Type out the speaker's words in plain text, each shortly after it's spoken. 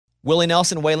Willie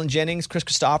Nelson, Waylon Jennings, Chris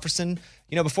Christopherson.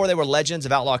 Before they were legends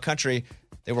of outlaw country,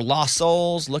 they were lost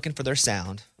souls looking for their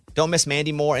sound. Don't miss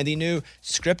Mandy Moore and the new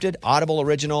scripted Audible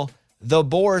original, The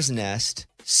Boar's Nest,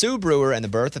 Sue Brewer and the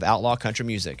Birth of Outlaw Country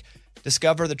Music.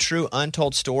 Discover the true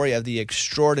untold story of the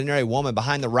extraordinary woman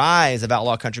behind the rise of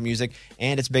outlaw country music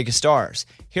and its biggest stars.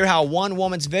 Hear how one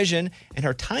woman's vision in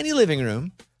her tiny living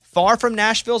room, far from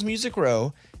Nashville's Music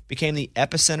Row, became the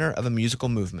epicenter of a musical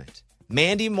movement.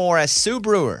 Mandy Moore as Sue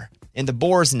Brewer in The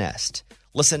Boar's Nest.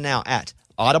 Listen now at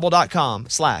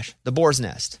audible.com/The Boar's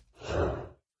Nest.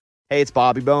 Hey, it's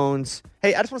Bobby Bones.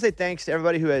 Hey, I just want to say thanks to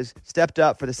everybody who has stepped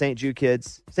up for the St. Jude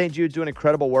kids. St. Jude's doing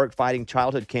incredible work fighting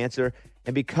childhood cancer.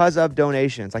 And because of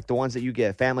donations like the ones that you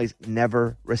give, families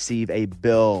never receive a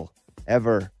bill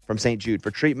ever from St. Jude for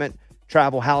treatment,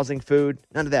 travel, housing, food,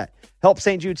 none of that. Help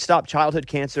St. Jude stop childhood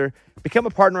cancer. Become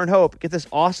a partner in hope. Get this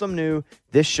awesome new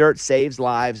This Shirt Saves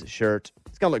Lives shirt.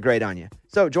 It's going to look great on you.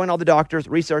 So join all the doctors,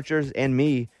 researchers, and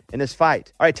me in this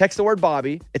fight. All right, text the word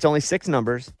Bobby. It's only 6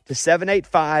 numbers to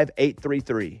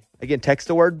 785-833. Again, text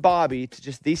the word Bobby to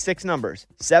just these 6 numbers,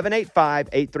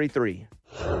 785-833.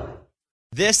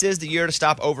 This is the year to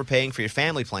stop overpaying for your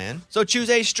family plan. So choose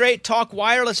a Straight Talk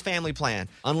Wireless family plan.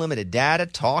 Unlimited data,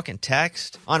 talk, and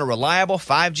text on a reliable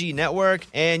 5G network.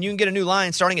 And you can get a new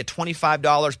line starting at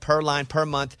 $25 per line per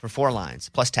month for 4 lines,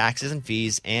 plus taxes and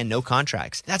fees and no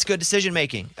contracts. That's good decision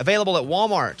making. Available at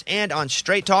Walmart and on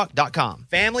straighttalk.com.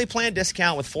 Family plan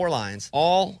discount with 4 lines,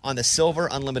 all on the Silver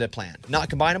Unlimited plan. Not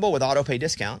combinable with auto pay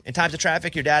discount. In times of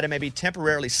traffic, your data may be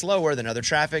temporarily slower than other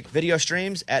traffic. Video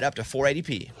streams at up to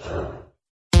 480p.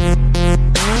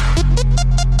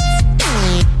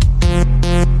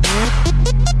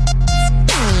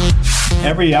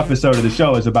 Every episode of the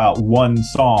show is about one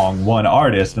song, one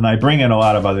artist, and I bring in a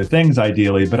lot of other things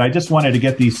ideally, but I just wanted to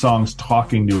get these songs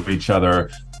talking to each other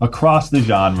across the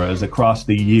genres, across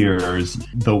the years.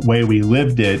 The way we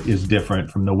lived it is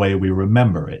different from the way we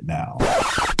remember it now.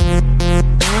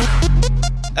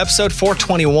 Episode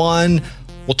 421,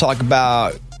 we'll talk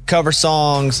about cover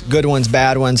songs, good ones,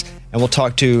 bad ones, and we'll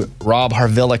talk to Rob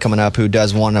Harvilla coming up, who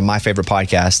does one of my favorite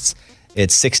podcasts.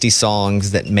 It's 60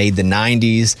 songs that made the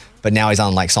 90s, but now he's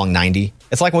on like song 90.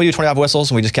 It's like when we do 25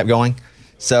 whistles and we just kept going.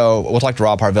 So we'll talk to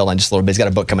Rob Harvilla in just a little bit. He's got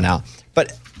a book coming out.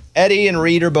 But Eddie and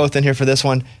Reed are both in here for this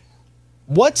one.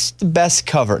 What's the best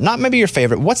cover? Not maybe your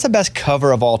favorite. What's the best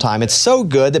cover of all time? It's so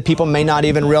good that people may not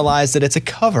even realize that it's a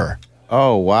cover.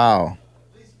 Oh, wow.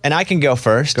 And I can go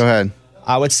first. Go ahead.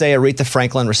 I would say Aretha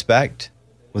Franklin, Respect.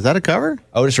 Was that a cover?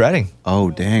 Otis Redding.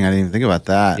 Oh, dang. I didn't even think about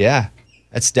that. Yeah.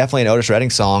 It's definitely an Otis Redding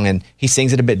song, and he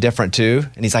sings it a bit different too.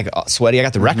 And he's like, sweaty, I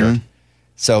got the record.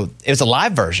 So it was a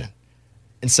live version.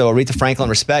 And so Aretha Franklin,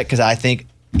 Respect, because I think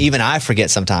even I forget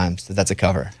sometimes that that's a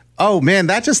cover. Oh, man,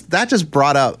 that just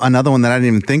brought up another one that I didn't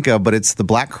even think of, but it's the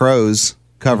Black Crowes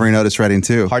covering Otis Redding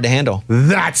too. Hard to handle.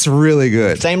 That's really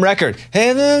good. Same record. Hey,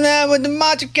 with the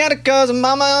macho catacos,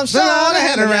 mama, I'm sorry.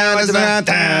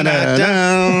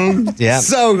 Yeah.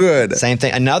 So good. Same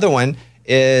thing. Another one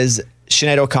is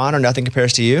Sinead O'Connor, Nothing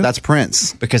Compares to You. That's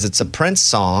Prince. Because it's a Prince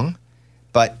song,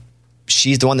 but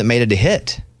she's the one that made it a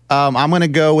hit. I'm going to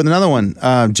go with another one.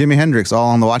 Jimi Hendrix, All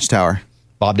on the Watchtower.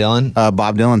 Bob Dylan?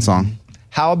 Bob Dylan song.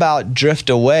 How about Drift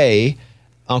Away,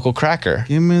 Uncle Cracker?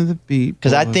 Give me the beat.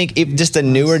 Because I think just a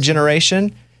newer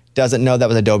generation doesn't know that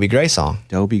was a Dobie Gray song.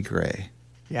 Dobie Gray.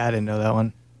 Yeah, I didn't know that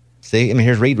one. See, I mean,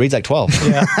 here's Reed. Reed's like 12.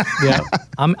 Yeah.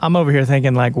 I'm over here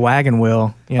thinking like Wagon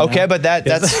Wheel. You know? Okay, but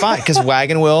that's fine because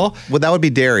Wagon Wheel. Well, that would be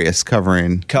Darius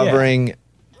covering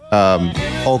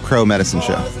Old Crow Medicine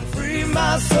Show.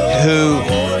 Who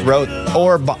wrote,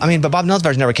 but Bob Dylan's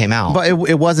version never came out. But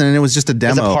it wasn't, and it was just a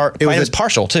demo. It was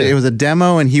partial too. It was a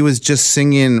demo, and he was just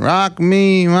singing "Rock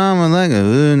Me, Mama," like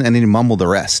and then he mumbled the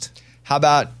rest. How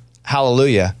about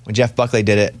Hallelujah when Jeff Buckley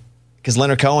did it? Because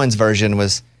Leonard Cohen's version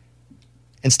was,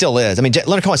 and still is. I mean,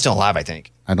 Leonard Cohen's still alive, I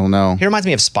think. I don't know. He reminds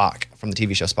me of Spock from the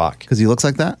TV show Spock. Because he looks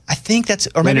like that? I think that's,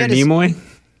 or maybe Leonard Nimoy?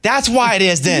 That's why it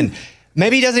is then.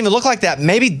 Maybe he doesn't even look like that.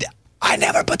 Maybe I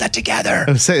never put that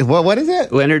together. Say, what is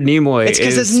it? Leonard Nimoy. It's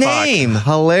because his Spock. name.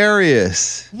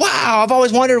 Hilarious. Wow, I've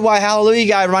always wondered why Hallelujah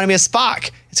guy reminded me of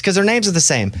Spock. It's because their names are the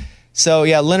same. So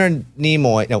yeah, Leonard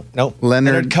Nimoy. No.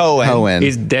 Leonard Cohen.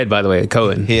 He's dead, by the way.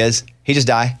 Cohen. He is. He just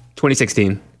died.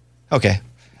 2016. Okay.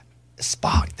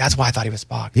 Spock. That's why I thought he was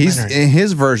Spock.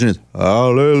 His version is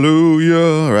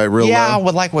Hallelujah, right? Real yeah, low.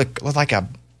 with like a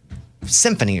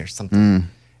symphony or something.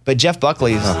 But Jeff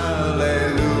Buckley's.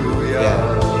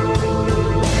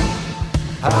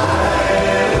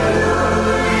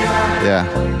 Yeah,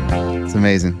 it's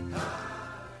amazing.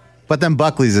 But then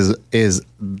Buckley's is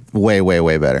way, way,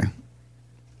 way better.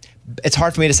 it's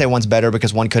hard for me to say one's better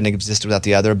because one couldn't exist without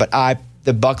the other. But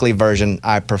the Buckley version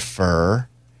I prefer.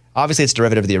 Obviously, it's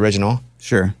derivative of the original.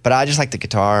 Sure. But I just like the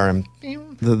guitar and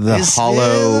the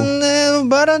hollow. You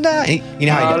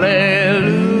know how Ray,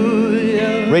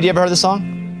 do you ever heard the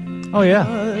song? Oh yeah,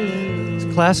 it's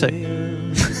a classic. Do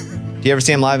you ever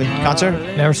see him live in concert?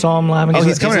 Never saw him live.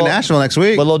 He's coming to Nashville next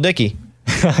week. With Lil Dicky.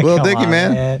 Little Dicky,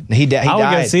 man. He died. I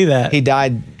would go see that. He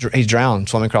died. He drowned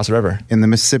swimming across the river. In the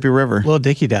Mississippi River. Little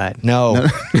Dicky died. No. I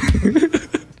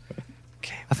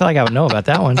feel like I would know about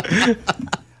that one.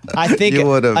 I think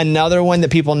another one that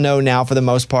people know now for the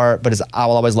most part, but is "I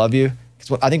Will Always Love You."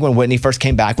 I think when Whitney first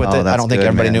came back with it, I don't think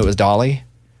everybody knew it was Dolly.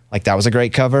 Like, that was a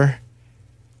great cover.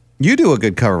 You do a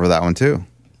good cover for that one, too.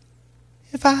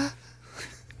 If I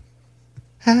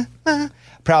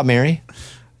Proud Mary.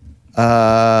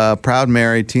 Proud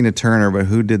Mary, Tina Turner, but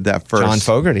who did that first? John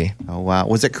Fogerty. Oh, wow.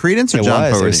 Was it Creedence or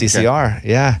John Fogerty? It was CCR,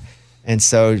 yeah. And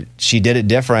so she did it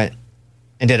different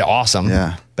and did it awesome.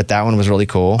 Yeah. But that one was really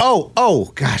cool.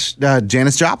 Oh, gosh.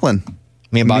 Janis Joplin.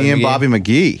 Me and Bobby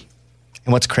McGee.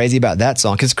 And what's crazy about that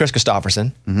song, because it's Chris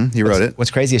Christopherson. Mm-hmm, he wrote it.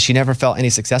 What's crazy is she never felt any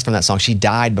success from that song. She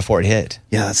died before it hit.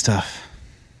 Yeah, that's tough.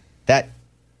 That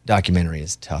documentary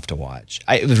is tough to watch.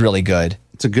 It was really good.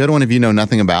 It's a good one if you know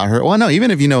nothing about her. Well, no,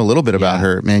 even if you know a little bit about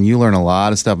her, man, you learn a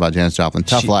lot of stuff about Janis Joplin.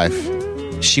 Tough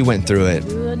life. She went through it.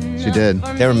 She did.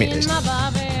 She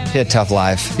had a tough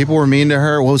life. People were mean to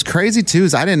her. What was crazy, too,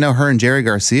 is I didn't know her and Jerry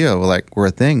Garcia were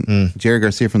a thing. Jerry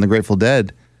Garcia from the Grateful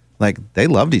Dead. They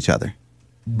loved each other.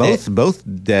 Both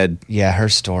dead. Yeah, her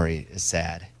story is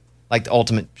sad. Like the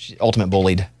ultimate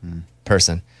bullied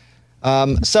person.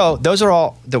 So those are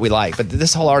all that we like. But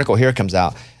this whole article here comes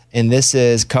out, and this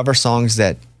is cover songs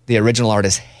that the original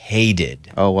artist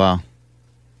hated. Oh, wow.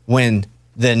 When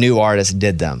the new artist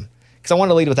did them. Because I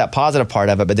want to lead with that positive part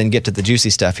of it, but then get to the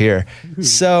juicy stuff here.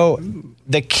 So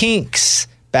the Kinks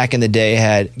back in the day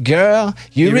had, "Girl,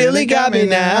 you really got me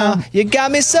now. You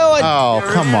got me so..." Oh,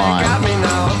 come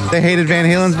on. They hated Van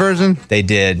Halen's version? They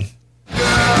did.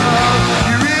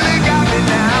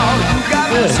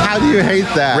 How do you hate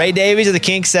that? Ray Davies of the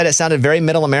Kinks said it sounded very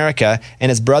middle America, and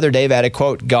his brother Dave added,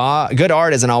 quote, "Good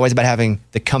art isn't always about having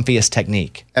the comfiest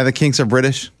technique." And the Kinks are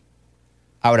British?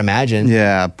 I would imagine.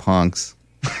 Yeah, punks.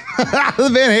 The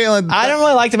Van Halen. I don't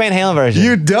really like the Van Halen version.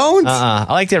 You don't? I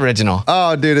like the original.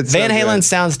 Oh, dude, it's Van so Halen good.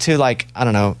 sounds too like, I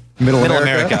don't know, Middle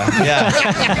America. Yeah.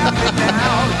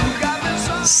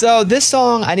 So this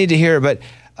song I need to hear, but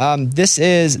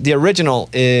the original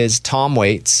is Tom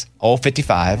Waits, Old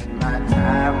 55.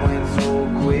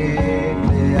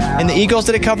 And the Eagles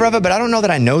did a cover of it, but I don't know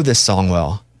that I know this song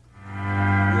well.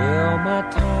 Well, my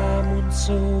time went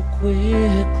so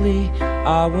quickly,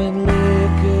 I went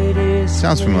lickety.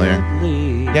 Sounds familiar.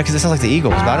 Yeah, because it sounds like the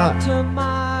Eagles, but I don't.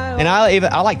 And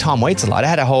I like Tom Waits a lot. I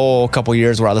had a whole couple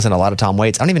years where I listened to a lot of Tom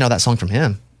Waits. I don't even know that song from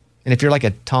him. And if you're like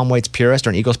a Tom Waits purist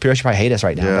or an Eagles purist, you probably hate us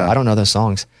right now. Yeah. But I don't know those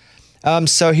songs.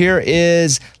 So here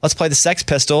is, let's play the Sex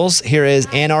Pistols. Here is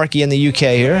Anarchy in the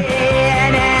UK here.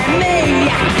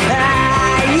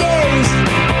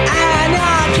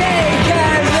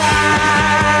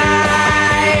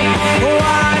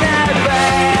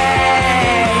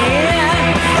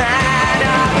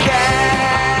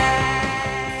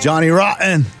 Johnny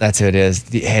Rotten. That's who it is.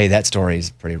 Hey, that story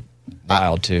is pretty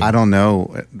wild too. I don't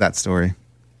know that story.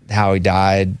 How he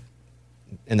died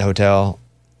in the hotel.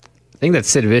 I think that's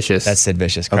Sid Vicious. That's Sid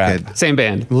Vicious. Crap. Okay. Same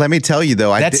band. Let me tell you,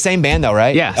 though. That's same band, though,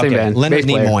 right? Yeah, same band. Leonard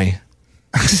Bass player.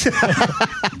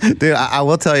 Nimoy. Dude, I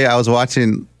will tell you, I was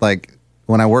watching,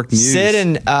 when I worked news. Sid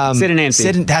and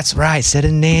Nancy. That's right. Sid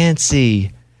and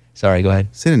Nancy. Sorry, go ahead.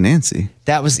 Sid and Nancy.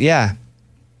 That was, yeah.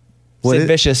 What Sid is-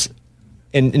 Vicious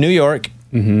in New York.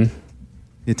 Mm-hmm.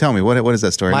 You tell me, what is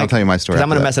that story? Mike, I'll tell you my story. I'm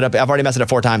going to after mess it up. I've already messed it up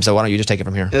 4 times, so why don't you just take it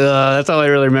from here? That's all I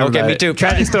really remember. Okay, about me it. too.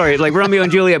 Tragic story, like Romeo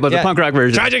and Juliet, but Yeah. the punk rock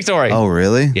version. Tragic story. that. Oh,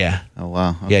 really? Yeah. Oh,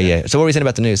 wow. Yeah, Okay. yeah. So what were you saying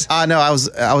about the news? No, I was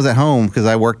at home because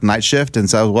I worked night shift, and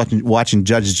so I was watching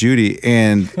Judge Judy,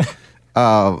 and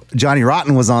Johnny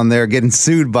Rotten was on there getting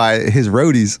sued by his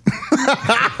roadies.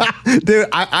 Dude,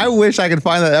 I wish I could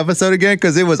find that episode again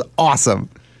because it was awesome.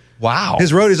 Wow.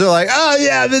 His roadies are like, "Oh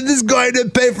yeah, this guy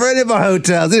didn't pay for any of our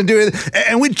hotels. Didn't do it."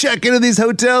 And we'd check into these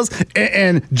hotels,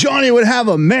 and Johnny would have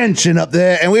a mansion up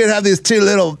there, and we would have these 2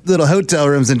 little hotel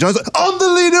rooms. And Johnny's like, "I'm the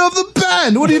leader of the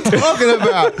band. What are you talking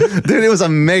about?" Dude, it was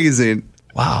amazing.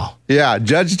 Wow. Yeah,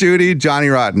 Judge Judy, Johnny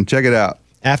Rotten. Check it out.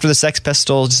 After the Sex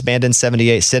Pistols disbanded in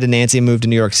 78, Sid and Nancy moved to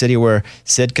New York City, where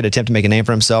Sid could attempt to make a name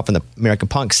for himself in the American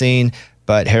punk scene,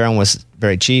 but heroin was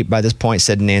very cheap. By this point,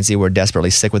 Sid and Nancy were desperately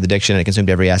sick with addiction, and it consumed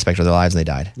every aspect of their lives, and they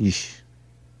died. Yeesh.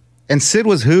 And Sid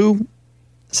was who?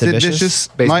 Sid Vicious?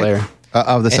 Bass Mike? player.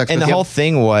 Of the Sex And the Pistols? whole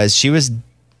thing was she was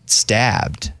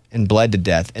stabbed and bled to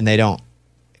death, and they don't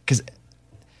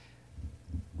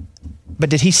But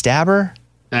did he stab her?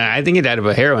 I think he died of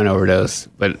a heroin overdose.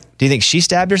 But do you think she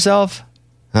stabbed herself?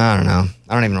 I don't know.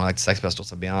 I don't even know like the Sex Pistols,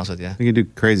 to be honest with you. You can do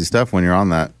crazy stuff when you're on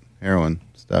that heroin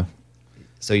stuff.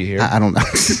 So you hear? I don't know.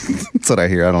 That's what I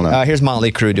hear. I don't know. Here's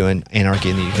Motley Crue doing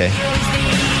Anarchy in the UK.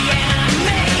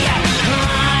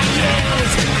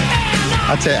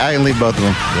 I'll tell you, I can leave both of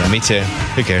them. Yeah, me too.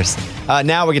 Who cares?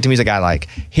 Now we get to music I like.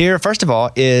 Here, first of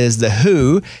all, is The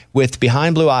Who with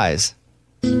Behind Blue Eyes.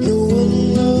 No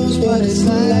one knows what it's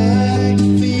like to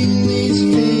feel these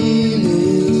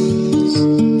feelings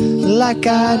like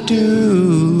I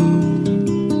do.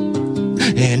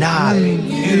 And I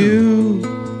you.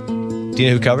 Do you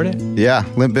know who covered it? Yeah,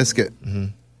 Limp Bizkit.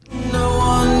 No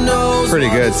one knows. Pretty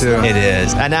good too. It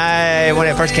is. And when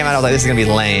it first came out, I was like, this is going to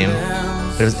be lame.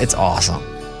 But it's awesome.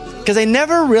 Because they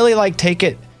never really like take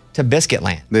it to Biscuit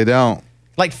Land. They don't.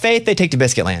 Like Faith, they take to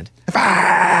Biscuit Land.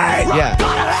 Yeah.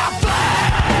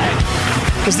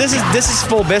 Because this is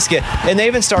full Biscuit. And they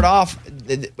even start off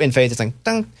in Faith, it's like,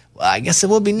 dun, well, I guess it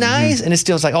would be nice. And it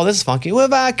still like, oh, this is funky. Well,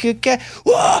 if I could get,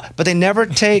 whoa. But they never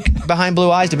take Behind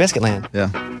Blue Eyes to Biscuit Land. Yeah.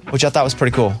 Which I thought was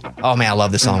pretty cool. Oh, man, I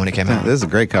love this song when it came out. This is a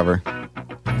great cover.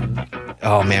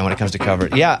 Oh, man, when it comes to cover.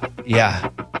 Yeah.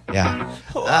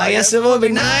 I guess it would be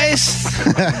nice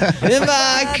if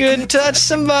I could touch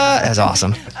somebody. That's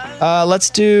awesome. Let's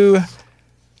do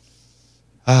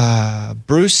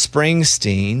Bruce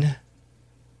Springsteen.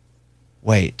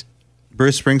 Wait.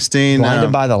 Bruce Springsteen.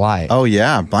 Blinded by the Light. Oh,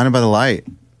 yeah. Blinded by the Light.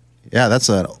 Yeah, that's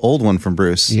an old one from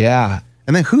Bruce. Yeah.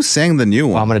 And then who sang the new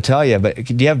one? Well, I'm going to tell you, but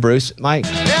do you have Bruce, Mike?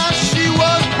 Yeah, she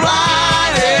was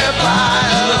blinded by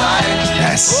the light.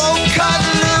 Yes. Oh, cut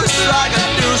loose like a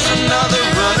noose, another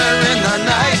brother in the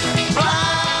night.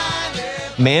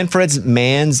 Blinded. Manfred's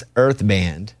Man's Earth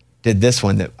Band did this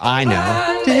one that I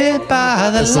know. Blinded by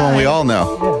the That's the one we all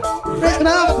know. Wrapped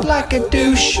up like a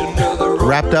douche.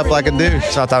 Wrapped up like a douche.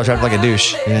 So I thought it was wrapped like a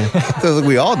douche. Yeah.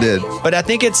 We all did. But I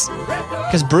think it's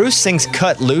because Bruce sings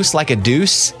cut loose like a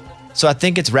deuce. So I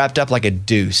think it's wrapped up like a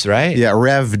deuce, right? Yeah,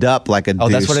 revved up like a deuce. Oh,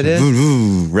 that's what it is?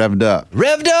 Revved up.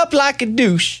 Revved up like a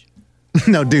douche.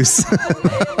 No, deuce.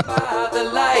 by the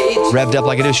light. Revved up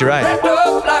like a douche, you're right. Wrapped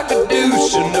up like a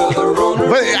douche, another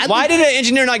runner. Why did an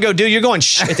engineer not go, dude, you're going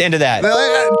shh at the end of that?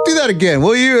 Do that again.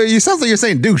 Well, you sounds like you're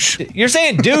saying douche. You're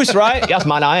saying deuce, right? Yes,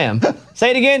 mine, I am.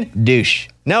 Say it again. Douche.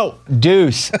 No,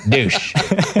 deuce. Douche.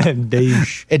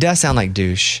 Douche. It does sound like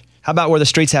douche. How about Where the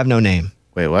Streets Have No Name?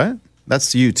 Wait, what?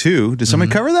 That's you too. Did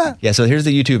somebody cover that? Yeah, so here's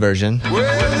the YouTube version.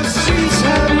 Where the streets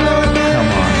have no name. Come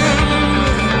on.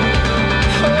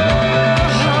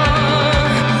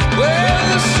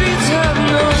 Where the streets have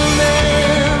no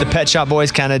name. The Pet Shop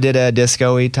Boys kind of did a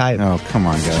disco-y type. Oh, come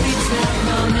on, guys.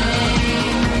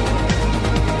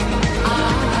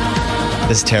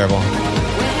 This is terrible.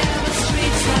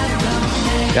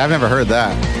 Yeah, I've never heard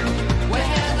that.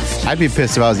 I'd be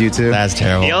pissed if I was you too. That's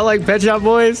terrible. y'all like Pet Shop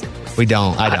Boys? We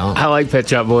don't. I don't. I like Pet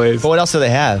Shop Boys. But what else do they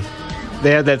have?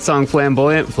 They have that song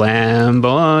Flamboyant.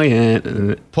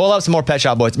 Pull up some more Pet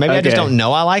Shop Boys. Maybe I just Okay. don't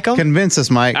know I like them. Convince us,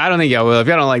 Mike. I don't think y'all will. If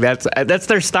y'all don't like that, that's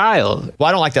their style. Well,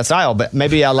 I don't like that style, but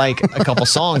maybe I like a couple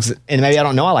songs, and maybe I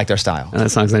don't know I like their style. And that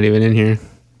song's not even in here.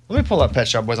 Let me pull up Pet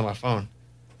Shop Boys on my phone.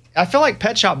 I feel like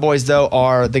Pet Shop Boys, though,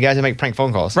 are the guys that make prank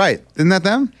phone calls. Right. Isn't that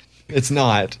them? It's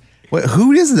not. Wait,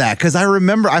 who is that? Because I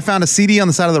remember I found a CD on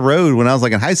the side of the road when I was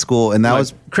like in high school, and that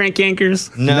was Crank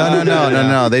Yankers.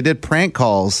 no. They did prank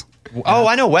calls. Oh,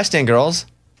 I know West End Girls.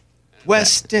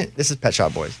 West End. This is Pet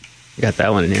Shop Boys. You got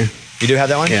that one in here. You do have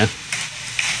that one? Yeah.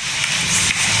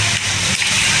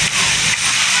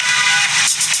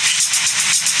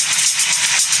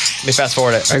 Let me fast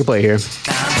forward it. I can play here.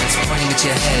 Pointing at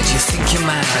your head, you think you're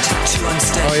mad, too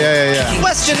unsteady. Oh, yeah.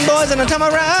 West End Boys and I come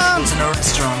around. In a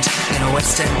restaurant in a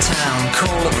West End town,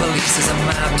 call the police, there's a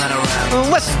madman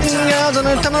around. West End Girls and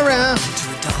I come around. To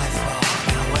a dive bar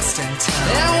in a West End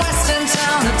town. In a West End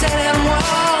town, a dead end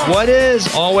wall. What is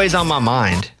always on my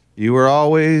mind? You were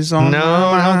always on. No,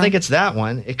 I don't think it's that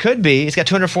one. It could be. It's got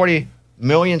 240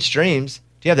 million streams.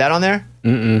 Do you have that on there?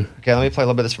 Mm-mm. Okay, let me play a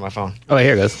little bit of this from my phone. Oh,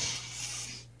 here it goes.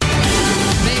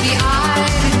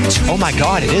 Oh my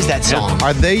God, it is that song.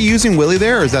 Are they using Willie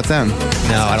there, or is that them?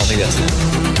 No, I don't think that's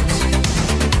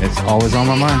them. It's always on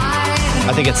my mind.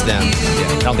 I think it's them.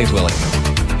 I don't think it's Willie.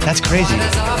 That's crazy.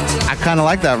 I kind of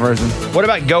like that version. What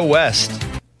about Go West?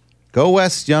 Go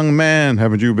West, young man.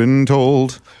 Haven't you been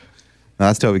told? No,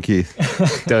 that's Toby Keith.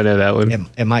 Don't know that one.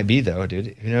 It might be, though,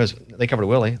 dude. Who knows? They covered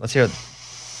Willie. Let's hear it.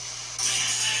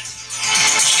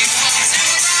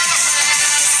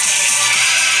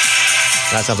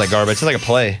 That sounds like garbage. It's like a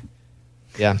play.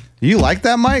 Yeah. You like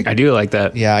that, Mike? I do like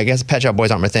that. Yeah, I guess Pet Shop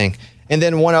Boys aren't my thing. And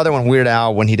then one other one, Weird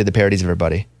Al, when he did the parodies of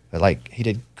everybody. But like he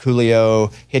did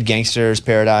Coolio, he had Gangster's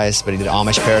Paradise, but he did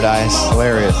Amish Paradise.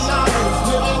 Hilarious.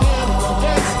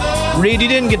 Reed, you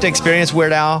didn't get to experience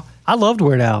Weird Al, I loved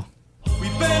Weird Al.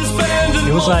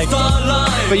 It was like,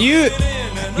 but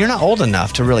you're not old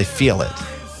enough to really feel it.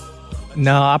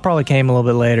 no, I probably came a little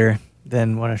bit later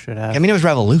than what I should have. I mean, it was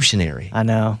revolutionary. I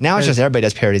know. Now it's just everybody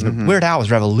does parodies, but Weird Al was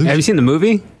revolutionary. Have you seen the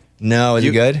movie? No, is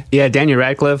it good? Yeah, Daniel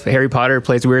Radcliffe, Harry Potter,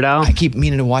 plays Weird Al. I keep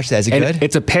meaning to watch that. Is it And good?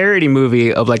 it's a parody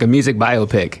movie of like a music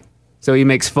biopic. So he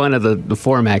makes fun of the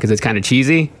format because it's kind of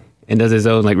cheesy and does his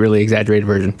own like really exaggerated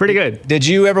version. Pretty good. Did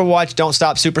you ever watch Don't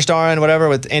Stop Superstar and whatever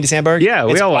with Andy Samberg? Yeah,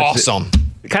 we It's all watched awesome.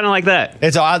 Kind of like that.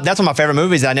 That's one of my favorite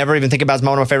movies that I never even think about as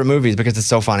one of my favorite movies because it's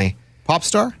so funny. Pop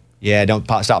star? Yeah, don't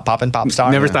stop popping, pop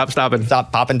star. Never stop stopping.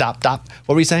 Stop popping, stop.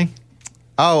 What were you saying?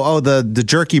 Oh, the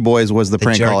Jerky Boys was the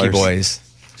prank Jerky callers. Boys.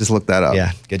 Just look that up.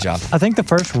 Yeah, good job. I think the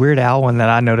first Weird Al one that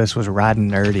I noticed was Riding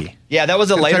Nerdy. Yeah, that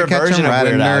was a later catch 'em version of right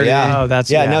Weird in Al. nerdy. Yeah. Oh,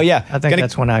 that's yeah. I think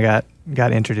that's when I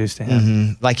got introduced to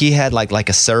him. Like he had like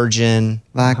a surgeon.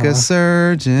 Like a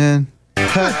surgeon.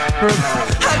 How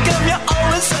come you're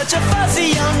always such a fussy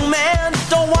young man?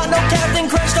 Don't want no Captain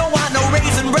Crunch, don't want no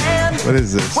Raisin Bran. What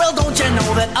is this? Well, don't you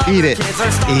know that other Eat it. kids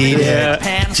are starving Eat to it. their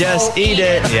pants? Just So eat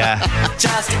it. Yeah.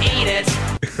 Just eat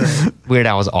it. Weird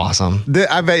Al was awesome.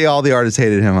 I bet you all the artists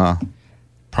hated him, huh?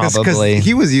 Probably. Because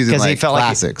he was using 'Cause he like felt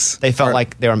classics. They felt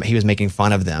like he was making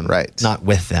fun of them. Right. Not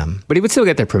with them. But he would still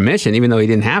get their permission even though he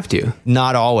didn't have to.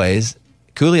 Not always.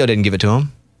 Coolio didn't give it to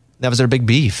him. That was their big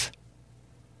beef.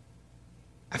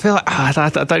 I feel like I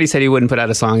thought he said he wouldn't put out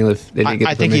a song if they didn't get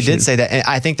I the think he permission. did say that. And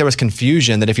I think there was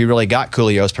confusion that if he really got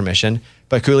Coolio's permission,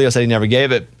 but Coolio said he never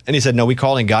gave it. And he said, no, we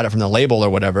called and got it from the label or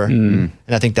whatever. And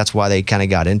I think that's why they kind of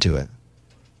got into it.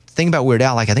 The thing about Weird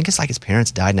Al, I think it's like his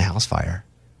parents died in a house fire.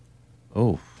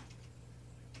 Oh.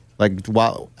 Like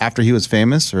after he was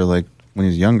famous or like when he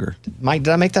was younger? Mike,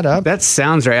 did I make that up? That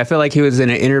sounds right. I feel like he was in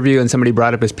an interview and somebody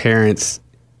brought up his parents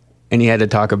and he had to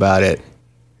talk about it.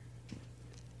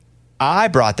 I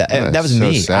brought that. Oh, that was that's so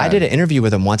me. sad. I did an interview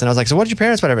with him once and I was like, so what did your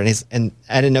parents, whatever? And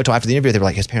I didn't know till after the interview, they were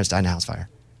like, his parents died in a house fire.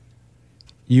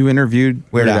 You interviewed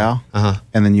Weird Al? Uh-huh.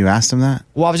 And then you asked him that?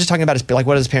 Well, I was just talking about what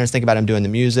does his parents think about him doing the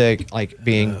music, like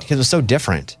being, because it was so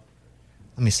different.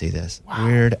 Let me see this. Wow.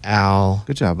 Weird Al.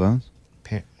 Good job, Bones.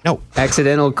 No.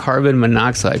 Accidental carbon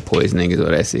monoxide poisoning is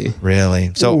what I see. Really?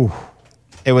 So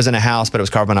it was in a house, but it was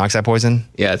carbon monoxide poison?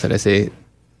 Yeah, that's what I see.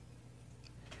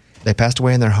 They passed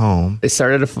away in their home. They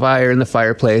started a fire in the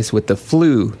fireplace with the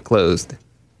flue closed.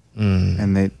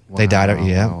 And they died.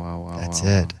 Yeah. Wow, That's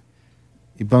it.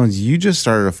 Bones, you just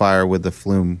started a fire with the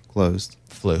flume closed.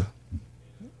 Flu.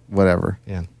 Whatever.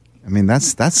 Yeah. I mean,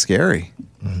 that's scary.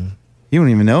 You don't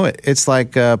even know it. It's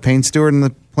like Payne Stewart in the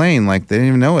plane. Like they didn't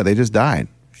even know it. They just died.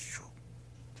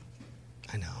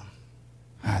 I know.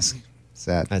 That's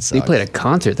sad. That sucks. He played a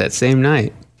concert that same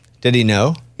night. Did he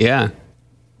know? Yeah.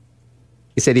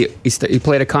 He said he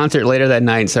played a concert later that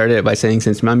night and started it by saying,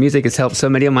 since my music has helped so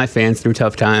many of my fans through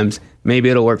tough times, maybe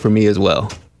it'll work for me as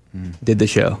well. Did the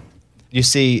show. You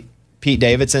see Pete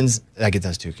Davidson's, I get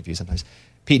those two confused sometimes.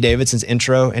 Pete Davidson's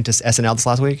intro into SNL this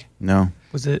last week? No.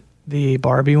 Was it the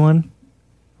Barbie one?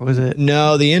 Or was it?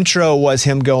 No, the intro was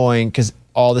him going, because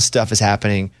all this stuff is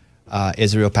happening,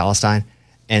 Israel, Palestine.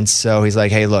 And so he's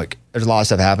like, hey, look, there's a lot of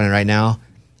stuff happening right now.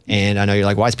 And I know you're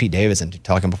like, why is Pete Davidson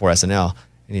talking before SNL?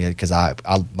 And because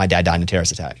my dad died in a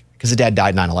terrorist attack. Because his dad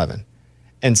died 9/11.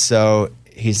 And so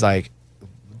he's like,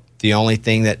 the only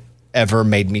thing that ever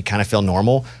made me kind of feel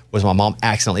normal was my mom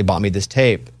accidentally bought me this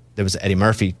tape. There was an Eddie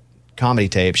Murphy comedy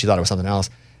tape. She thought it was something else.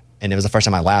 And it was the first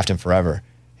time I laughed in forever.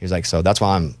 He was like, so that's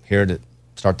why I'm here to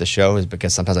start the show, is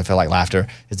because sometimes I feel like laughter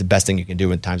is the best thing you can do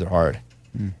when times are hard.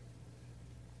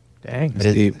 Dang. But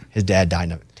his dad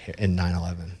died in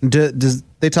 9/11. Does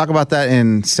they talk about that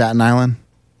in Staten Island?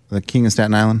 The King of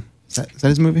Staten Island? Is that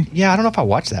his movie? Yeah, I don't know if I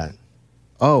watched that.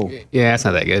 Oh, Yeah, it's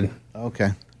not that good. okay.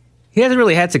 He hasn't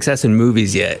really had success in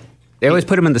movies yet. They always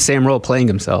put him in the same role playing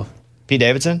himself. Pete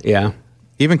Davidson? Yeah.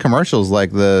 Even commercials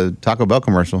like the Taco Bell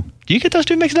commercial. Do you get those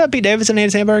two mixed up? Pete Davidson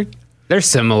and Andy Samberg? They're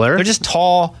similar. They're just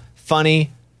tall, funny,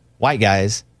 white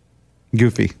guys.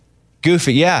 Goofy.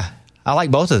 Goofy, yeah. I like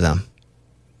both of them.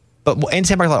 But Andy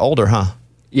Samberg's a lot older, huh?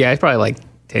 Yeah, he's probably like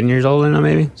 10 years older now,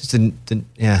 maybe. Just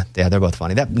yeah, they're both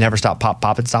funny. That Never Stop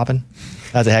Poppin' Stoppin'.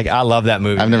 That's a heck. I love that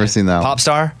movie. I've never seen that one. Pop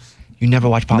Star? You never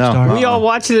watched Pop No. Star? We all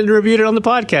watched it and reviewed it on the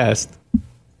podcast.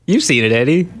 You've seen it,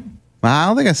 Eddie. I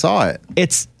don't think I saw it.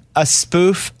 It's a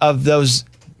spoof of those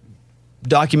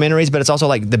documentaries, but it's also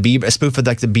like a spoof of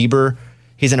like the Bieber.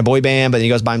 He's in a boy band, but then he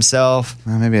goes by himself.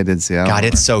 Maybe I did see that. God,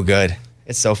 it's so good.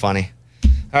 It's so funny.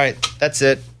 All right, that's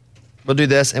it. We'll do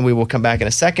this, and we will come back in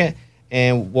a second,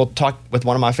 and we'll talk with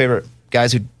one of my favorite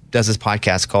guys who does this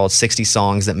podcast called 60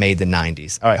 Songs That Made the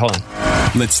 90s. All right, hold on.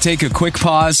 Let's take a quick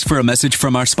pause for a message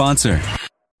from our sponsor.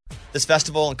 This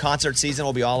festival and concert season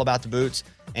will be all about the boots,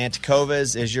 and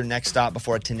Tecovas is your next stop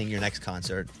before attending your next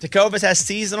concert. Tecovas has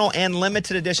seasonal and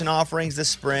limited edition offerings this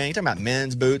spring. You're talking about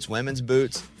men's boots, women's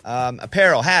boots,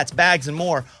 apparel, hats, bags, and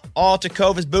more. All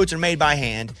Tecovas boots are made by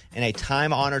hand in a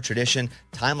time-honored tradition,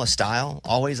 timeless style,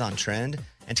 always on trend.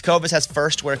 And Tecovas has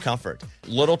first wear comfort,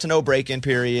 little to no break-in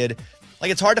period.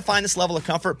 Like, it's hard to find this level of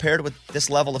comfort paired with this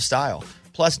level of style.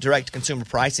 Plus, direct consumer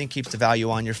pricing keeps the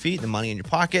value on your feet and the money in your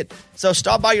pocket. So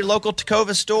stop by your local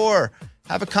Tecovas store.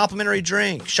 Have a complimentary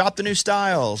drink. Shop the new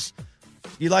styles.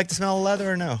 You like the smell of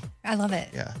leather or no? I love it.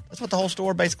 Yeah. That's what the whole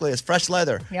store basically is. Fresh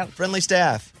leather. Yep. Friendly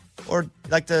staff. Or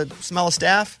like the smell of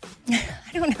staff? I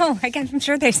don't know. I'm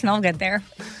sure they smell good there.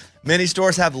 Many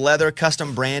stores have leather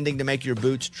custom branding to make your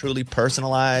boots truly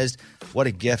personalized. What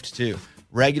a gift, too.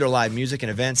 Regular live music and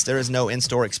events. There is no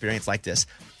in-store experience like this.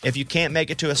 If you can't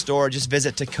make it to a store, just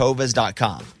visit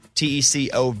tecovas.com.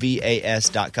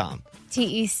 Tecovas.com.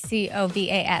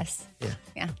 Tecovas.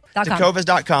 Yeah. .com.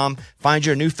 Tecovas.com. Find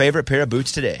your new favorite pair of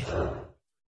boots today.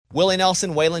 Willie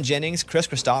Nelson, Waylon Jennings, Chris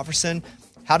Christopherson.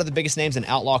 How did the biggest names in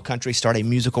outlaw country start a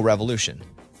musical revolution?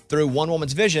 Through one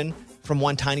woman's vision from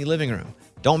one tiny living room.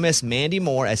 Don't miss Mandy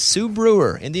Moore as Sue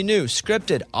Brewer in the new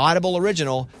scripted Audible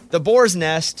original, The Boar's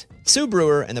Nest, Sue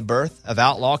Brewer and the Birth of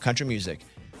Outlaw Country Music.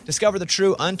 Discover the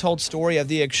true untold story of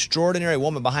the extraordinary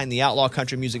woman behind the outlaw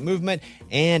country music movement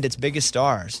and its biggest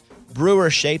stars. Brewer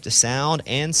shaped the sound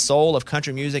and soul of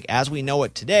country music as we know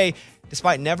it today,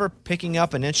 despite never picking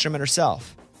up an instrument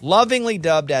herself. Lovingly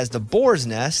dubbed as the Boar's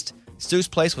Nest, Sue's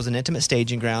place was an intimate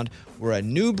staging ground where a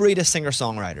new breed of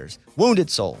singer-songwriters, wounded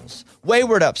souls,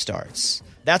 wayward upstarts,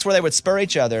 that's where they would spur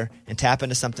each other and tap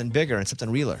into something bigger and something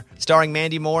realer. Starring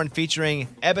Mandy Moore and featuring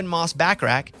Eben Moss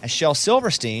Backrack as Shel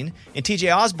Silverstein and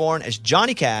TJ Osborne as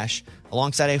Johnny Cash,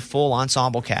 alongside a full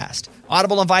ensemble cast.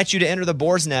 Audible invites you to enter the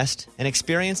Boar's Nest and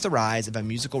experience the rise of a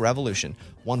musical revolution.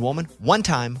 One woman, one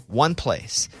time, one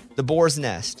place. The Boar's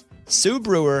Nest, Sue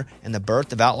Brewer, and the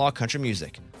birth of outlaw country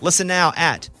music. Listen now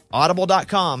at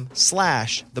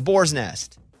audible.com/The Boar's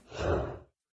Nest.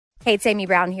 Hey, it's Amy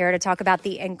Brown here to talk about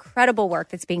the incredible work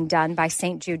that's being done by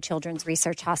St. Jude Children's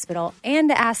Research Hospital and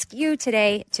to ask you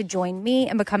today to join me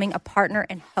in becoming a partner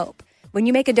in hope. When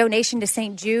you make a donation to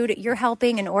St. Jude, you're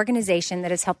helping an organization that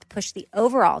has helped push the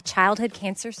overall childhood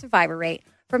cancer survivor rate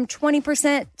from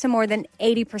 20% to more than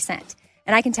 80%.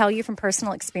 And I can tell you from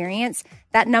personal experience,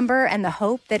 that number and the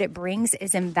hope that it brings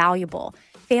is invaluable.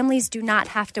 Families do not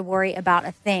have to worry about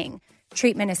a thing.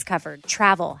 Treatment is covered,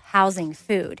 travel, housing,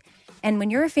 food. And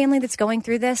when you're a family that's going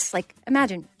through this, like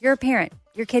imagine you're a parent,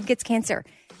 your kid gets cancer.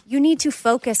 You need to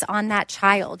focus on that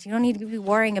child. You don't need to be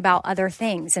worrying about other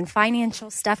things, and financial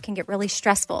stuff can get really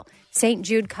stressful. St.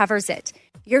 Jude covers it.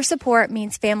 Your support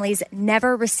means families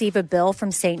never receive a bill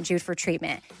from St. Jude for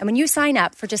treatment. And when you sign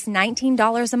up for just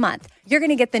 $19 a month, you're going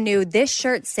to get the new This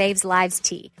Shirt Saves Lives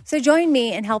tee. So join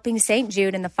me in helping St.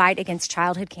 Jude in the fight against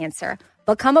childhood cancer.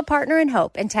 Become a partner in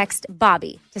hope and text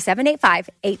Bobby to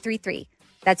 785-833.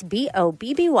 That's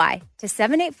BOBBY to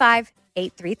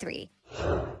 785-833.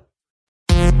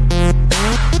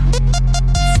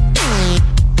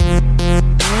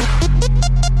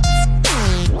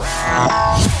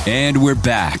 And we're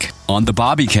back on the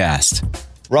Bobbycast.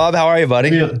 Rob, how are you,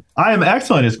 buddy? I am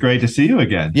excellent. It's great to see you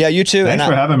again. Yeah, you too. Thanks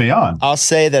for having me on. I'll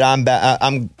say that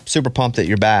I'm super pumped that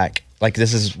you're back. Like,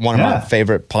 this is one of my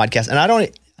favorite podcasts. And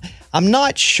I'm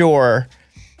not sure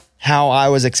how I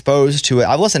was exposed to it.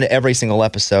 I've listened to every single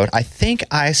episode. I think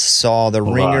I saw the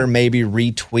Ringer maybe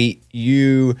retweet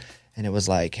you, and it was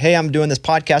like, hey, I'm doing this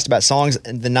podcast about songs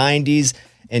in the 90s,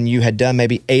 and you had done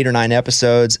maybe 8 or 9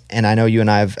 episodes, and I know you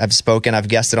and I have spoken. I've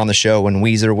guested on the show when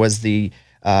Weezer was the...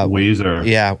 Weezer.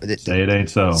 Yeah. Say It Ain't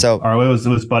So. Or it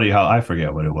was Buddy Holly. I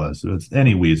forget what it was. It was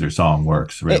any Weezer song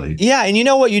works, really. And you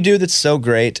know what you do that's so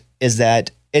great is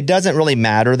that it doesn't really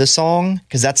matter the song,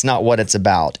 because that's not what it's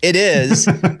about. It is,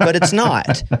 but it's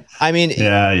not. I mean,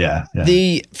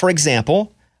 for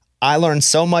example, I learned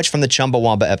so much from the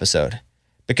Chumbawamba episode,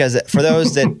 because for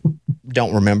those that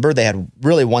don't remember, they had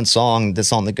really one song, the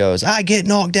song that goes, I get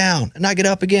knocked down and I get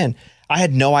up again. I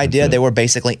had no idea they were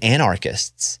basically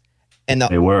anarchists, and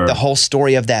the whole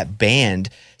story of that band.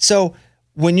 So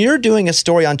when you're doing a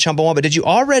story on Chumbawamba, did you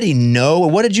already know,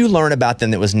 or what did you learn about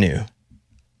them that was new?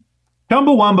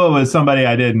 Chumbawamba was somebody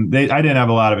I didn't have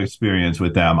a lot of experience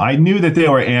with them. I knew that they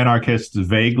were anarchists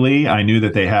vaguely. I knew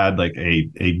that they had like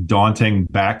a daunting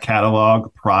back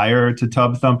catalog prior to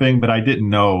Tub Thumping, but I didn't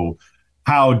know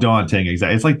how daunting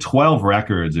exactly. It's like 12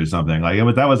 records or something.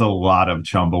 That was a lot of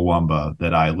Chumbawamba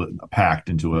that I packed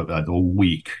into a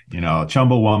week.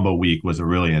 Chumbawamba week was a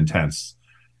really intense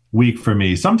week for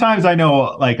me. Sometimes I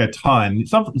know like a ton,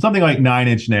 something like 9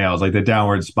 Inch Nails, like the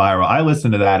Downward Spiral. I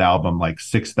listened to that album like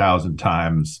 6,000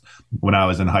 times when I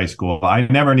was in high school. I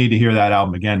never need to hear that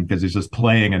album again because it's just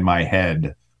playing in my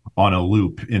head on a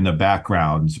loop in the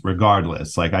backgrounds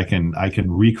regardless. Like I can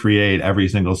recreate every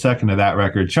single second of that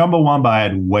record. Chumbawamba I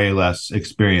had way less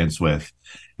experience with,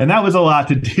 and that was a lot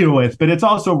to deal with, but it's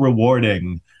also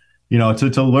rewarding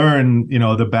to learn,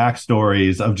 the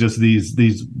backstories of just these,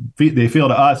 they feel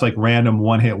to us like random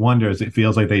one-hit wonders. It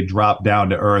feels like they drop down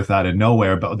to earth out of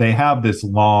nowhere, but they have this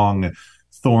long,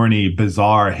 thorny,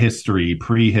 bizarre history,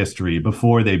 prehistory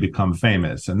before they become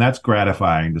famous. And that's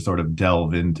gratifying to sort of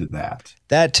delve into that.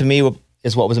 That to me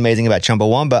is what was amazing about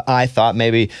Chumbawamba. I thought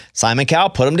maybe Simon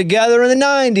Cowell put them together in the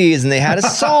 90s and they had a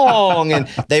song and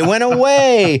they went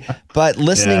away. But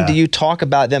listening to you talk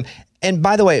about them, and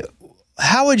by the way,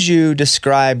 how would you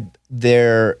describe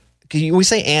we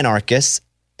say anarchists,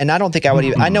 and I don't think I would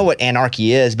even, I know what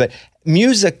anarchy is, but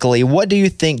musically, what do you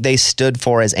think they stood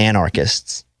for as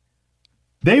anarchists?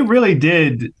 They really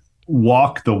did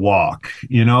walk the walk.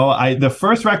 The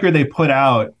first record they put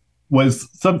out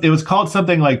it was called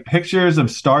something like Pictures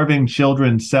of Starving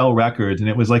Children Sell Records,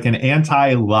 and it was like an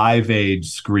anti-Live Aid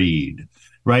screed,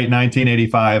 right?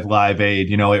 1985 Live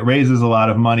Aid, it raises a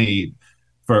lot of money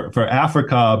for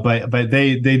Africa, but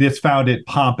they just found it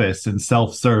pompous and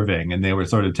self-serving, and they were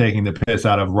sort of taking the piss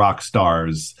out of rock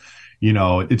stars.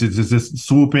 It's just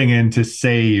swooping in to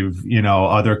save,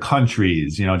 other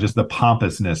countries, just the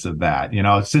pompousness of that.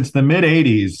 Since the mid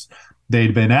 80s,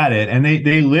 they'd been at it, and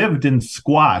they lived in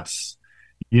squats,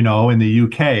 in the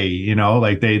UK,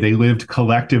 like they lived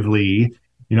collectively,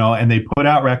 and they put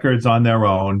out records on their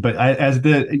own. But as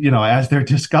their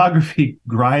discography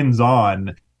grinds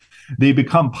on, they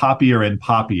become poppier and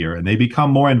poppier, and they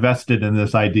become more invested in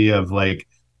this idea of like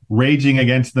raging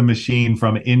against the machine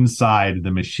from inside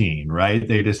the machine, right?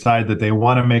 They decide that they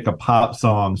want to make a pop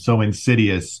song so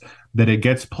insidious that it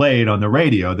gets played on the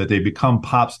radio, that they become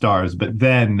pop stars, but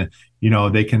then,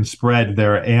 they can spread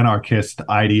their anarchist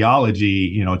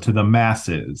ideology, to the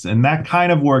masses. And that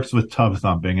kind of works with Tub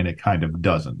Thumping, and it kind of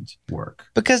doesn't work.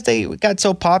 Because they got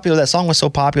so popular, that song was so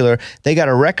popular, they got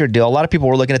a record deal. A lot of people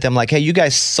were looking at them like, hey, you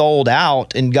guys sold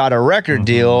out and got a record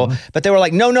deal. But they were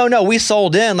like, no, we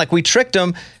sold in, like we tricked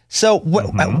them. So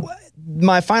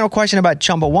my final question about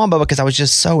Chumbawamba, because I was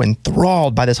just so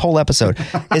enthralled by this whole episode,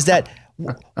 is that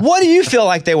what do you feel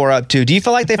like they were up to? Do you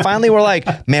feel like they finally were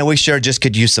like, man, we sure just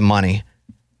could use some money?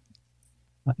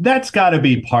 That's got to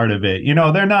be part of it.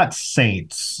 They're not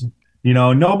saints.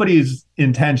 Nobody's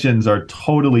intentions are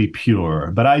totally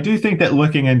pure. But I do think that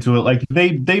looking into it, like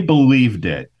they believed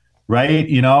it, right?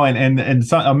 And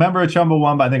so, a member of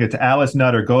Chumbawamba, I think it's Alice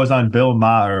Nutter, goes on Bill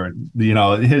Maher,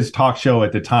 his talk show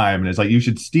at the time, and it's like, you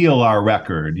should steal our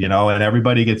record, and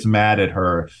everybody gets mad at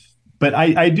her. But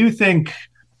I do think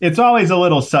it's always a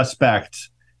little suspect,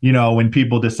 when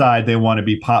people decide they want to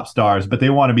be pop stars, but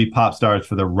they want to be pop stars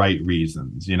for the right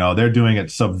reasons. They're doing it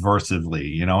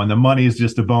subversively, and the money is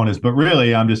just a bonus. But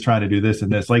really, I'm just trying to do this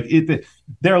and this. Like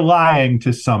they're lying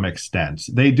to some extent.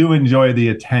 They do enjoy the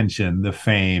attention, the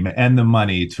fame, and the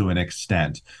money to an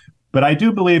extent. But I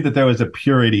do believe that there was a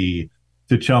purity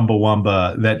to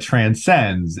Chumbawamba that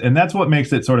transcends, and that's what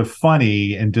makes it sort of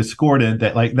funny and discordant,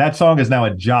 that like that song is now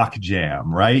a jock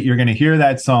jam, right? You're going to hear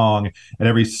that song at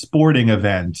every sporting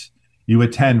event you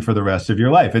attend for the rest of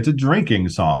your life. It's a drinking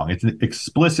song. It's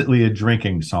explicitly a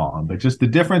drinking song, but just the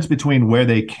difference between where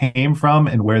they came from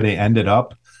and where they ended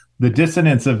up, the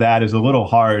dissonance of that is a little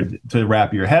hard to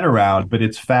wrap your head around, but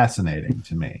it's fascitating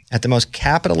to me. At the most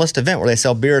capitalist event where they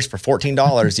sell beers for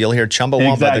 $14, you'll hear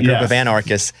Chumbawamba, the group of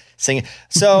anarchists, singing.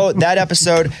 So that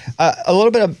episode, a little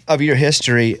bit of your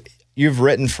history, you've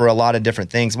written for a lot of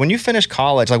different things. When you finished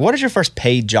college, like what is your first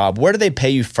paid job? Where do they pay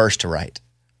you first to write?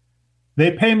 They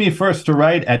pay me first to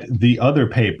write at The Other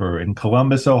Paper in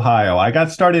Columbus, Ohio. I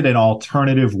got started in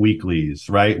alternative weeklies,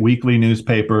 right? Weekly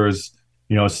newspapers,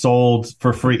 sold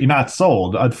for free, not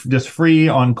sold, just free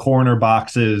on corner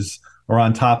boxes or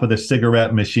on top of the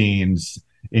cigarette machines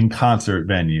in concert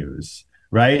venues,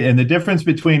 right? And the difference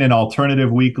between an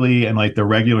alternative weekly and like the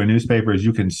regular newspaper is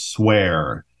you can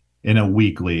swear in a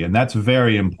weekly, and that's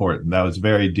very important. That was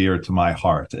very dear to my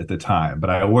heart at the time. But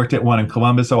I worked at one in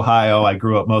Columbus, Ohio. I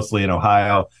grew up mostly in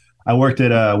Ohio. I worked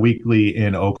at a weekly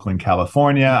in Oakland,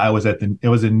 California. It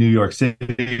was in New York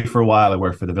City for a while. I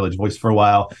worked for the Village Voice for a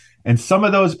while. And some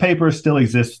of those papers still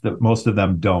exist, that most of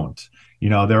them don't.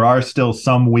 There are still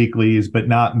some weeklies, but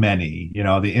not many.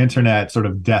 The internet sort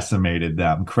of decimated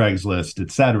them, Craigslist,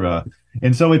 etc.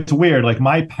 And so it's weird. Like,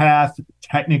 my path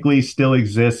technically still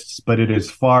exists, but it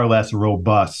is far less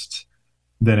robust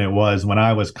than it was when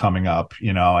I was coming up,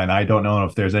 and I don't know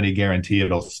if there's any guarantee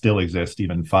it'll still exist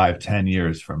even 5-10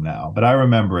 years from now, but I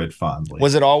remember it fondly.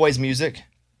 Was it always music?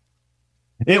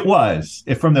 It was.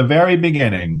 From the very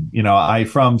beginning.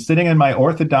 From sitting in my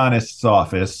orthodontist's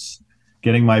office,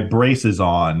 getting my braces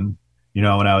on, when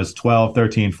I was 12,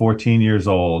 13, 14 years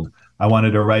old, I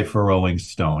wanted to write for Rolling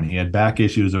Stone. He had back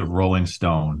issues of Rolling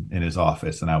Stone in his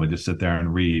office, and I would just sit there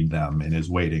and read them in his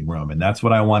waiting room. And that's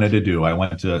what I wanted to do. I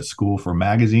went to school for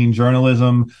magazine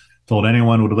journalism, told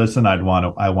anyone would listen, I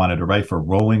wanted to write for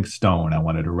Rolling Stone. I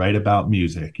wanted to write about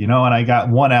music, and I got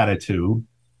 1 out of 2,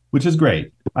 which is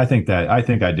great. I think I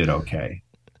did okay.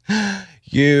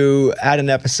 You had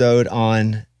an episode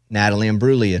on Natalie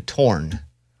Imbruglia, Torn.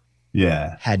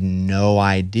 Yeah. Had no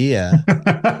idea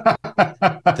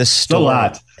the story. A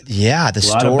lot. Yeah, the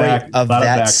story of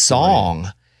that song.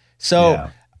 So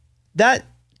that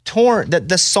Torn,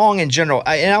 the song in general,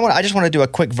 I just want to do a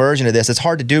quick version of this. It's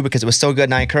hard to do because it was so good,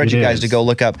 and I encourage you guys to go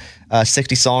look up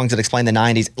 60 songs that explain the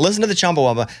 90s. Listen to the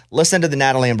Chumbawamba, listen to the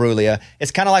Natalie Imbruglia.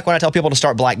 It's kind of like when I tell people to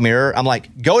start Black Mirror, I'm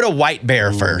like, go to White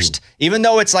Bear first. Even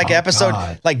though it's like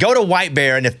like go to White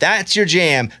Bear, and if that's your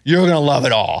jam, you're going to love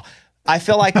it all. I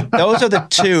feel like those are the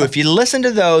two. If you listen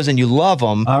to those and you love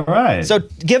them. All right. So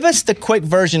give us the quick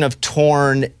version of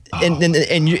Torn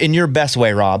in your best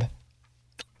way, Rob.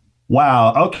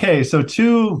 Wow. Okay. So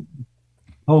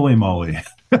holy moly.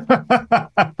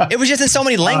 It was just in so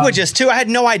many languages too. I had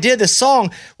no idea this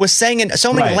song was sang in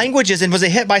so many languages and was a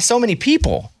hit by so many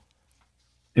people.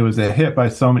 It was a hit by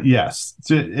so many. Yes.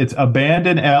 It's a band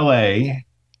in LA.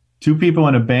 2 people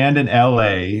in a band in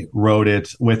LA wrote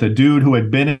it with a dude who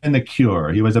had been in The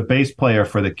Cure. He was a bass player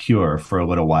for The Cure for a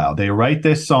little while. They write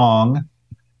this song,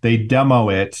 they demo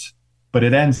it, but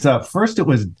it ends up, first it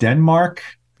was Denmark.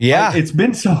 Yeah. It's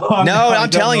been so long. No, I'm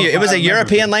telling you, it was a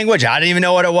European language. I didn't even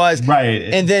know what it was. Right.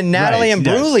 And then Natalie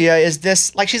Imbruglia is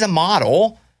this, like, she's a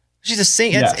model. She's a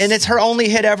singer, and it's her only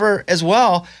hit ever as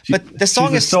well. But the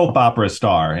song is a soap opera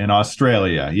star in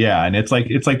Australia. Yeah, and it's like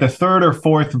the 3rd or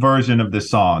 4th version of the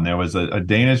song. There was a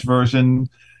Danish version,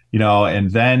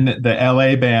 and then the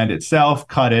LA band itself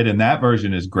cut it, and that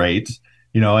version is great.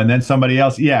 And then somebody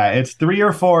else. Yeah, it's 3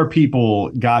 or 4 people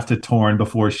got to Torn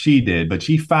before she did, but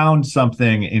she found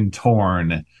something in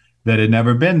Torn that had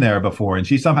never been there before, and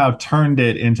she somehow turned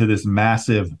it into this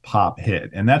massive pop hit.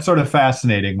 And that's sort of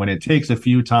fascinating when it takes a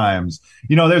few times.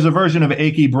 There's a version of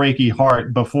Achy Breaky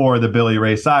Heart before the Billy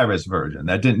Ray Cyrus version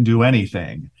that didn't do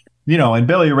anything. And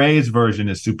Billy Ray's version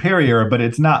is superior, but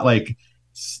it's not like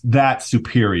that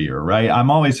superior, right? I'm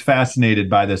always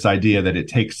fascinated by this idea that it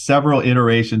takes several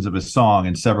iterations of a song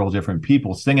and several different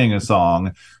people singing a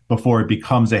song before it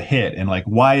becomes a hit. And like,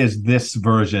 why is this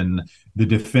version the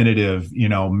definitive,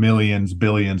 millions,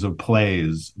 billions of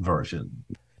plays version?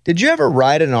 Did you ever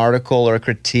write an article or a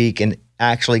critique and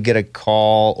actually get a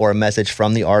call or a message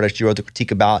from the artist you wrote the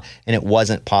critique about and it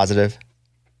wasn't positive?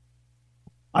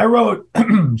 I wrote,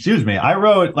 I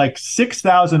wrote like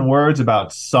 6,000 words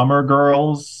about Summer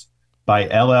Girls by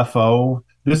LFO.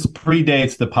 This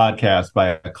predates the podcast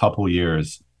by a couple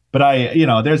years. But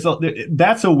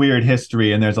that's a weird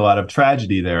history, and there's a lot of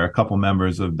tragedy there. A couple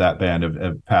members of that band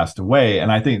have passed away. And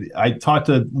I think I talked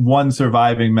to one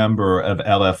surviving member of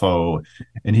LFO,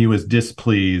 and he was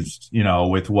displeased,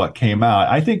 with what came out.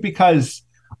 I think because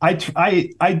I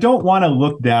don't want to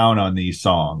look down on these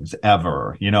songs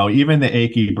ever, even the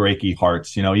Achy Breaky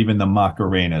Hearts, even the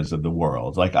Macarenas of the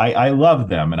world. Like, I love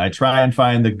them, and I try and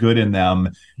find the good in them,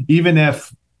 even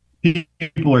if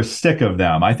people are sick of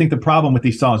them. I think the problem with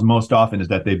these songs most often is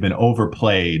that they've been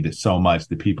overplayed so much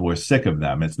that people are sick of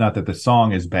them. It's not that the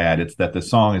song is bad, it's that the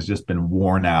song has just been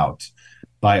worn out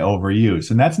by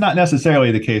overuse. And that's not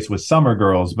necessarily the case with Summer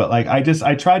Girls, but like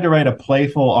I tried to write a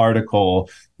playful article,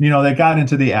 that got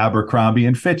into the Abercrombie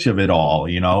and Fitch of it all,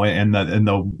 and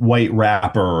the white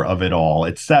rapper of it all,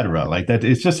 etc. Like that,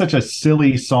 it's just such a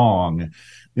silly song.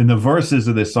 And the verses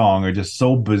of this song are just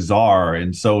so bizarre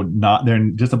and they're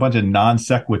just a bunch of non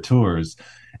sequiturs.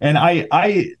 And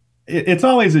it's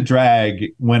always a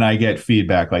drag when I get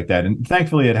feedback like that. And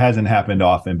thankfully it hasn't happened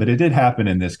often, but it did happen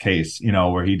in this case,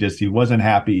 where he wasn't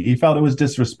happy. He felt it was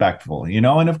disrespectful,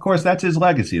 and of course that's his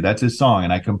legacy. That's his song.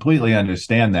 And I completely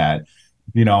understand that.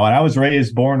 And I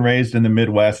was born, raised in the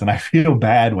Midwest, and I feel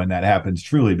bad when that happens,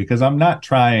 truly, because I'm not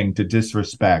trying to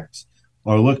disrespect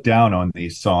or look down on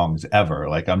these songs ever.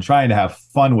 Like, I'm trying to have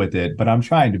fun with it, but I'm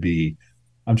trying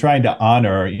to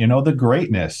honor, the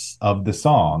greatness of the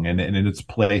song and its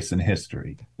place in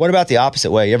history. What about the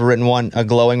opposite way? You ever written a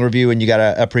glowing review and you got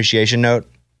an appreciation note?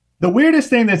 The weirdest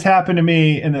thing that's happened to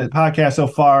me in the podcast so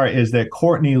far is that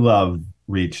Courtney Love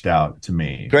reached out to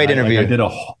me. Great interview. Like, I did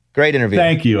great interview.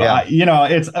 Thank you. Yeah.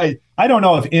 I don't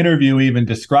know if interview even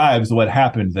describes what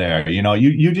happened there.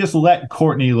 You just let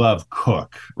Courtney Love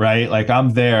cook, right? Like,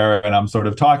 I'm there and I'm sort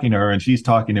of talking to her and she's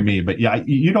talking to me. But yeah,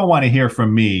 you don't want to hear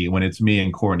from me when it's me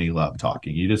and Courtney Love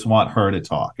talking. You just want her to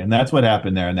talk. And that's what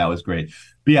happened there. And that was great.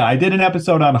 But yeah, I did an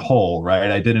episode on Hole, right?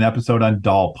 I did an episode on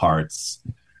doll parts.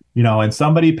 And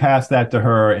somebody passed that to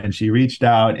her and she reached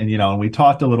out and we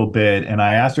talked a little bit and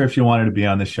I asked her if she wanted to be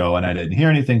on the show and I didn't hear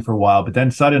anything for a while, but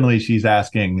then suddenly she's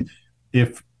asking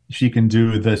if she can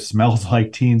do the Smells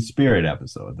Like Teen Spirit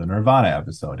episode, the Nirvana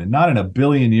episode. And not in a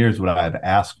billion years would I have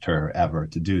asked her ever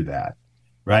to do that,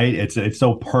 right? It's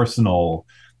so personal,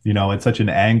 it's such an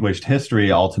anguished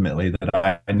history ultimately that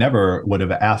I never would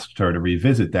have asked her to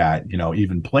revisit that,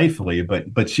 even playfully,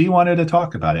 but she wanted to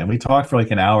talk about it. And we talked for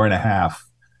like an hour and a half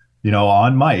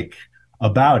on mic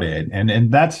about it.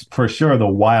 And that's for sure the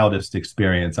wildest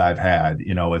experience I've had,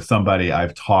 with somebody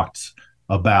I've talked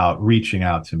about reaching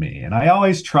out to me. And I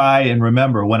always try and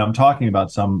remember when I'm talking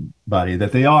about somebody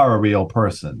that they are a real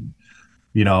person,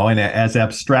 and as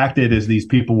abstracted as these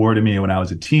people were to me when I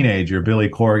was a teenager, Billy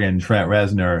Corgan, Trent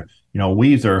Reznor,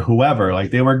 Weezer, whoever,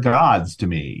 like, they were gods to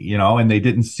me, and they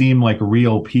didn't seem like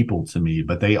real people to me,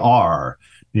 but they are.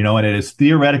 And it is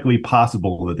theoretically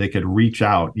possible that they could reach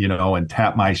out, and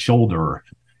tap my shoulder.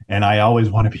 And I always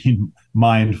want to be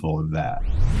mindful of that.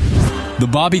 The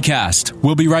Bobbycast.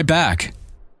 We'll be right back.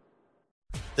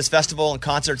 This festival and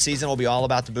concert season will be all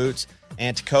about the boots,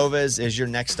 and Tecovas is your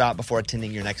next stop before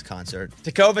attending your next concert.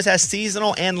 Tecovas has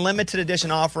seasonal and limited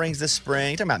edition offerings this spring.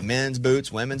 You're talking about men's boots,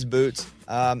 women's boots,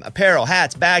 apparel,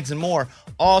 hats, bags, and more.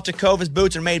 All Tecovas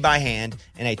boots are made by hand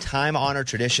in a time-honored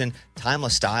tradition,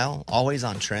 timeless style, always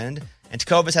on trend. And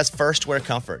Tecovas has first wear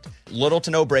comfort, little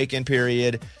to no break-in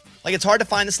period. Like, it's hard to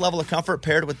find this level of comfort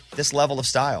paired with this level of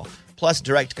style. Plus,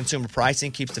 direct consumer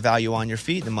pricing keeps the value on your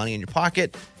feet, the money in your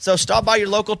pocket. So stop by your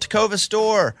local Tecovas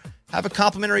store, have a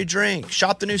complimentary drink,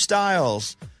 shop the new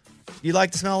styles. You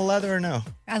like the smell of leather or no?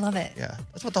 I love it. Yeah,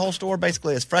 that's what the whole store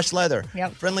basically is. Fresh leather,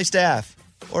 Yep. friendly staff.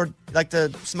 Or like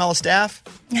the smell of staff?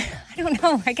 I don't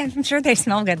know. I'm sure they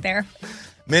smell good there.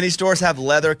 Many stores have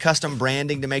leather custom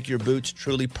branding to make your boots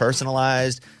truly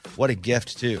personalized. What a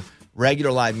gift, too.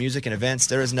 Regular live music and events,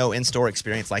 there is no in-store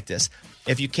experience like this.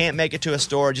 If you can't make it to a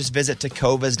store, just visit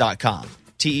Tecovas.com.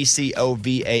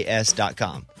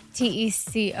 Tecovas.com.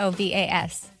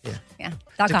 Tecovas. Yeah.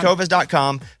 .com.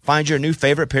 Tecovas.com. Find your new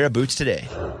favorite pair of boots today.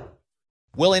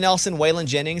 Willie Nelson, Waylon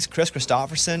Jennings, Chris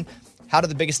Christopherson. How did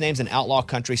the biggest names in outlaw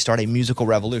country start a musical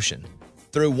revolution?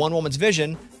 Through one woman's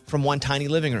vision from one tiny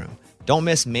living room. Don't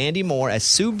miss Mandy Moore as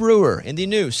Sue Brewer in the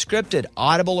new scripted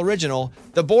Audible original,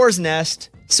 The Boar's Nest,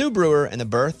 Sue Brewer and the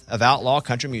Birth of Outlaw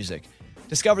Country Music.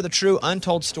 Discover the true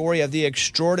untold story of the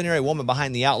extraordinary woman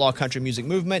behind the outlaw country music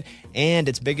movement and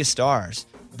its biggest stars.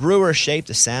 Brewer shaped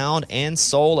the sound and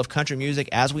soul of country music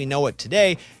as we know it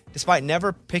today, despite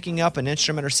never picking up an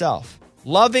instrument herself.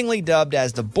 Lovingly dubbed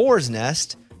as the Boar's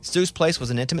Nest, Sue's Place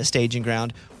was an intimate staging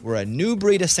ground where a new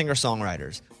breed of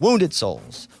singer-songwriters, wounded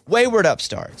souls, wayward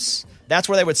upstarts, that's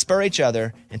where they would spur each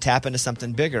other and tap into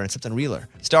something bigger and something realer.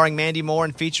 Starring Mandy Moore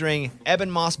and featuring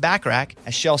Eben Moss Backrack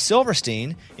as Shel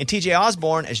Silverstein and TJ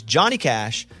Osborne as Johnny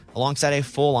Cash, alongside a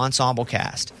full ensemble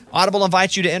cast. Audible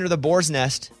invites you to enter the Boar's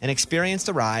Nest and experience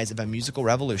the rise of a musical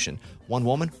revolution. One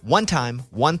woman, one time,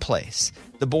 one place.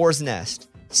 The Boar's Nest,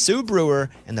 Sue Brewer,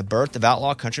 and the birth of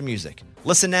outlaw country music.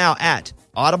 Listen now at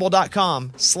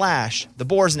audible.com/The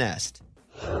Boar's Nest.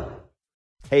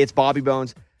 Hey, it's Bobby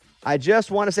Bones. I just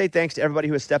want to say thanks to everybody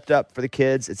who has stepped up for the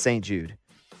kids at St. Jude.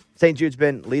 St. Jude's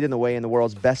been leading the way in the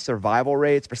world's best survival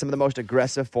rates for some of the most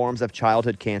aggressive forms of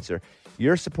childhood cancer.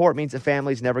 Your support means that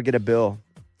families never get a bill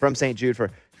from St. Jude for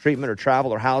treatment or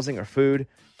travel or housing or food,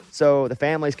 so the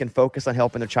families can focus on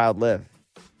helping their child live.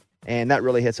 And that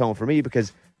really hits home for me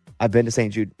because I've been to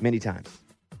St. Jude many times.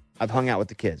 I've hung out with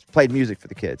the kids, played music for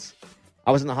the kids.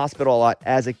 I was in the hospital a lot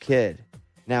as a kid.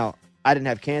 Now, I didn't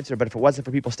have cancer, but if it wasn't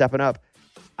for people stepping up,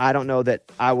 I don't know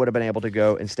that I would have been able to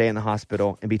go and stay in the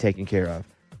hospital and be taken care of.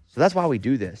 So that's why we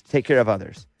do this, take care of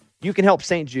others. You can help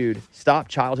St. Jude stop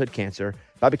childhood cancer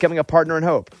by becoming a partner in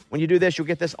hope. When you do this, you'll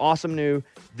get this awesome new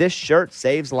This Shirt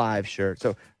Saves Lives shirt.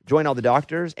 So join all the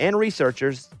doctors and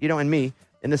researchers, and me,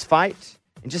 in this fight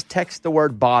and just text the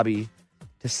word Bobby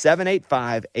to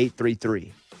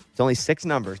 785-833. It's only 6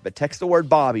 numbers, but text the word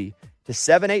Bobby to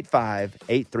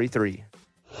 785-833.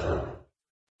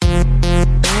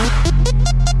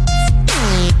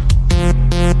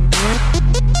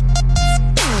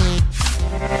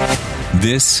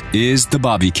 This is the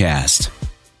Bobbycast.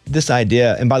 This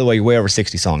idea, and by the way, you're way over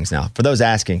 60 songs now. For those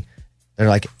asking, they're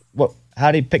like, "What?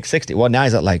 How did he pick 60?" Well, now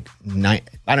he's at like 9.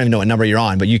 I don't even know what number you're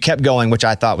on, but you kept going, which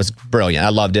I thought was brilliant. I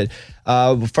loved it.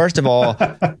 First of all,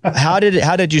 how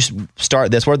did you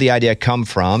start this? Where did the idea come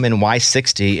from, and why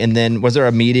 60? And then was there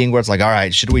a meeting where it's like, all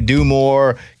right, should we do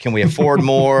more? Can we afford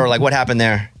more? Like, what happened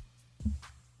there?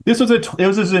 It was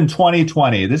in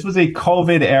 2020. This was a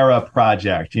COVID era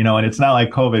project, and it's not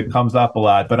like COVID comes up a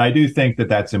lot, but I do think that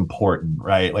that's important,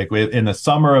 right? Like in the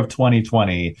summer of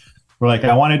 2020, we're like,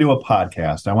 I want to do a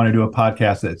podcast. I want to do a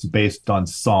podcast that's based on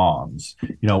songs.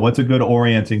 What's a good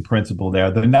orienting principle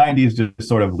there? The 90s just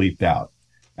sort of leaped out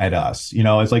at us.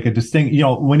 It's like a distinct,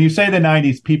 when you say the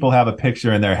 90s, people have a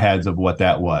picture in their heads of what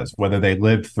that was, whether they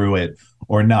lived through it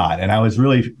or not. And I was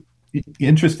really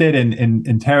interested in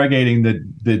interrogating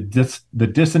the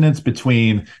dissonance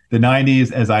between the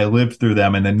 90s as I lived through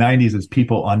them and the 90s as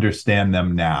people understand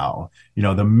them now.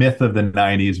 The myth of the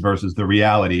 90s versus the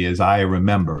reality as I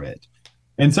remember it.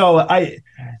 And so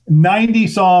 90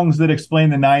 songs that explain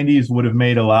the 90s would have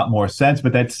made a lot more sense,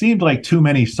 but that seemed like too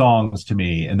many songs to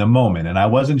me in the moment. And I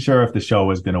wasn't sure if the show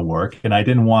was going to work. And I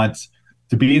didn't want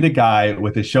to be the guy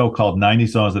with a show called 90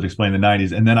 Songs That Explain the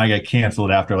 90s, and then I get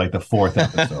canceled after like the 4th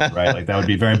episode, right? Like that would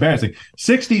be very embarrassing.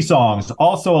 60 songs,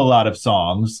 also a lot of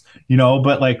songs,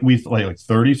 but like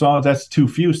 30 songs, that's too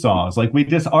few songs. Like we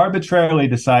just arbitrarily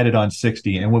decided on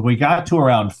 60. And when we got to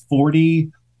around 40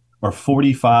 or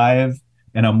 45,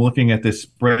 and I'm looking at this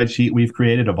spreadsheet we've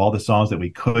created of all the songs that we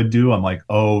could do, I'm like,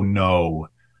 oh no.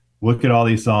 Look at all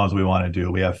these songs we want to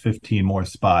do. We have 15 more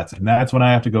spots. And that's when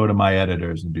I have to go to my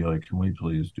editors and be like, can we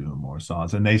please do more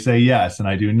songs? And they say yes. And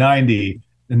I do 90.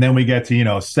 And then we get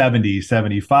to, 70,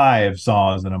 75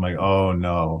 songs. And I'm like, oh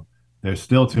no, there's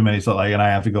still too many. So and I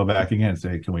have to go back again and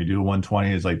say, can we do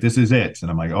 120? It's like, this is it.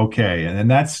 And I'm like, okay. And then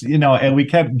that's, and we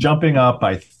kept jumping up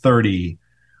by 30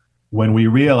 when we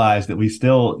realized that we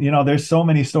still, there's so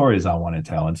many stories I want to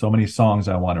tell and so many songs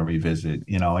I want to revisit,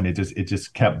 and it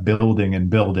just kept building and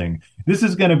building. This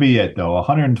is going to be it though.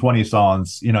 120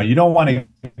 songs, you don't want to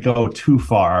go too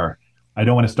far. I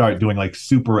don't want to start doing like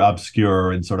super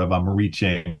obscure and sort of I'm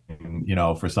reaching,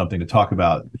 for something to talk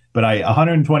about. But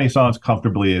 120 songs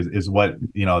comfortably is what,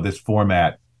 this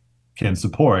format can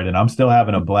support, and I'm still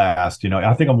having a blast.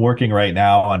 I think I'm working right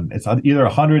now on it's either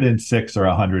 106 or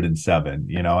 107,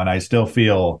 and I still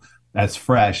feel as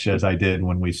fresh as I did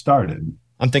when we started.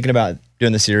 I'm thinking about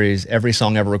doing the series every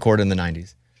song ever recorded in the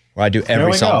 90s, where I do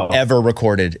every song ever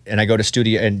recorded, and I go to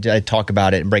studio and I talk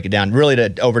about it and break it down, really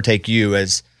to overtake you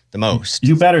as the most.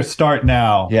 You better start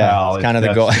now. Yeah, Al, it's kind of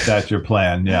the goal. That's your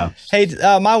plan. Yeah. Hey,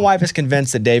 my wife is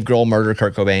convinced that Dave Grohl murdered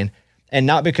Kurt Cobain, and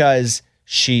not because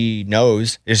she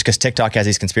knows, just because TikTok has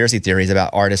these conspiracy theories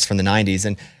about artists from the 90s.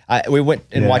 And we went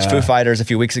and watched Foo Fighters a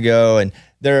few weeks ago, and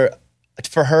they're,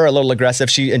 for her, a little aggressive.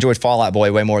 She enjoyed Fall Out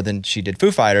Boy way more than she did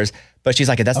Foo Fighters, but she's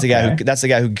like, that's the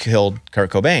guy who killed Kurt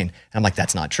Cobain. And I'm like,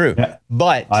 that's not true. Yeah.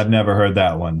 But I've never heard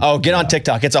that one. Oh, get on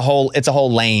TikTok. It's a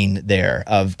whole lane there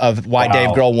of why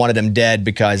Dave Grohl wanted him dead,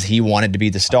 because he wanted to be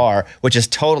the star, which is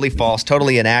totally false,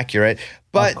 totally inaccurate.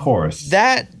 But of course,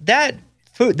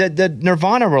 the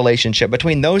Nirvana relationship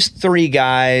between those 3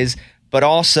 guys, but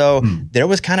also there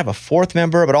was kind of a 4th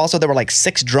member, but also there were like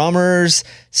 6 drummers.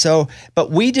 So, but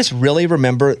we just really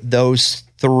remember those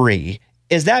 3.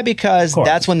 Is that because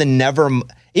that's when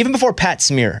even before Pat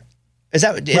Smear, is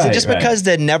it just because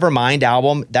the Nevermind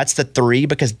album, that's the 3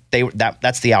 because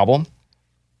that's the album?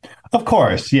 Of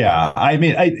course. Yeah. I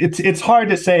mean, it's hard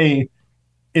to say.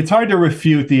 It's hard to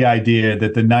refute the idea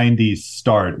that the 90s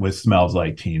start with Smells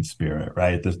Like Teen Spirit,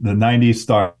 right? The 90s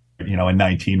start, in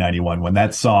 1991 when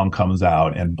that song comes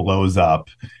out and blows up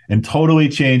and totally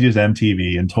changes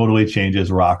MTV and totally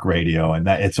changes rock radio. And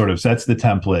that it sort of sets the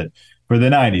template for the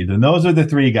 90s. And those are the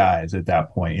 3 guys at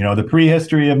that point. The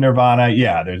prehistory of Nirvana,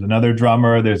 there's another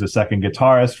drummer, there's a second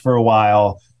guitarist for a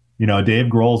while. Dave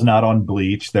Grohl's not on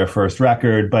Bleach, their first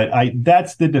record, but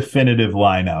that's the definitive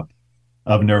lineup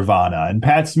of Nirvana. And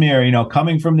Pat Smear,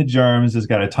 coming from the Germs, has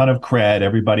got a ton of cred.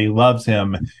 Everybody loves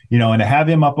him, and to have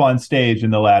him up on stage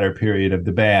in the latter period of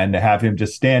the band, to have him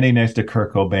just standing next to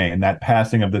Kurt Cobain, that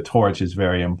passing of the torch is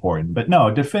very important. But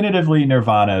no, definitively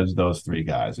Nirvana is those 3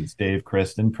 guys. It's Dave,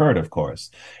 Chris, and Kurt, of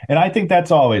course. And I think that's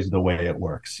always the way it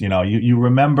works. You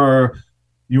remember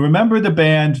You remember the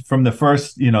band from the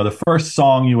first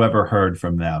song you ever heard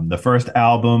from them. The first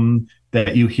album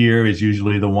that you hear is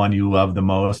usually the one you love the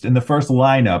most. And the first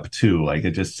lineup too, like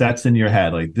it just sets in your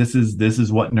head, like this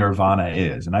is what Nirvana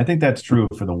is. And I think that's true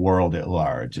for the world at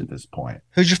large at this point.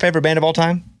 Who's your favorite band of all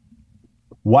time?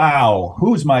 Wow.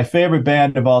 Who's my favorite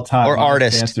band of all time? Or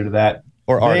artist? Answer to that.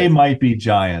 Or artist. They might be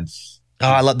Giants.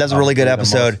 Oh, that's a really good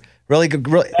episode. Really good.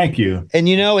 Thank you. And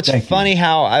it's funny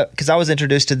how, because I was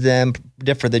introduced to them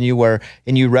different than you were,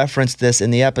 and you referenced this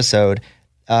in the episode.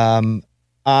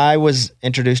 I was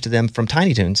introduced to them from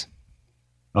Tiny Toons.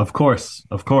 Of course.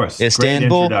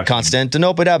 Istanbul,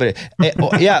 Constantinople. The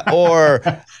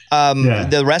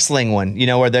wrestling one,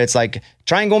 where it's like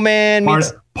Triangle Man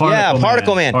meets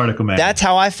Particle Man. That's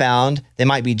how I found they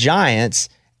might be Giants.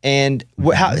 And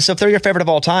so if they're your favorite of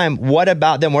all time, what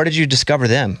about them? Where did you discover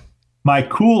them? My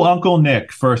cool Uncle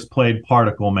Nick first played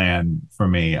Particle Man for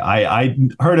me. I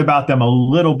heard about them a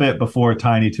little bit before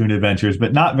Tiny Toon Adventures,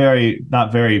 but not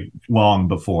very long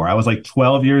before. I was like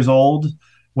 12 years old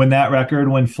when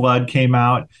when Flood came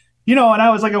out, and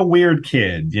I was like a weird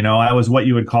kid, I was what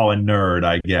you would call a nerd,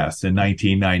 I guess, in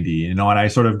 1990, and I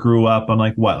sort of grew up on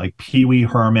like Pee Wee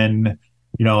Herman,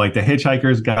 like the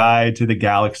Hitchhiker's Guide to the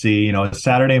Galaxy,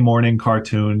 Saturday morning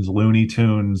cartoons, Looney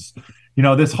Tunes,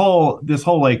 this whole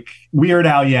like Weird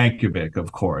Al Yankovic,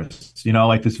 of course,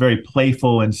 like this very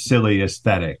playful and silly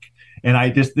aesthetic.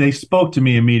 And they spoke to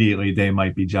me immediately. They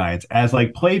might be Giants as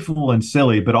like playful and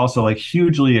silly, but also like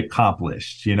hugely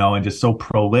accomplished, and just so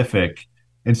prolific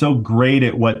and so great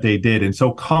at what they did and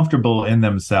so comfortable in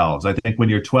themselves. I think when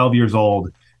you're 12 years old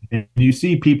and you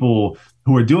see people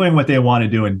who are doing what they want to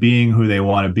do and being who they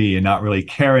want to be and not really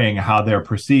caring how they're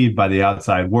perceived by the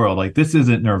outside world, like this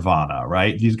isn't Nirvana,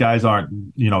 right? These guys aren't,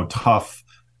 tough,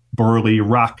 burly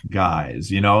rock guys,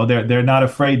 they're not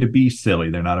afraid to be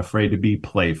silly. They're not afraid to be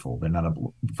playful. They're not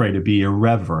afraid to be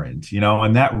irreverent,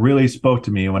 and that really spoke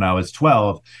to me when I was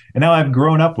 12. And now I've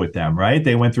grown up with them, right?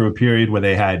 They went through a period where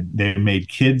they made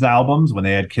kids albums when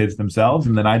they had kids themselves.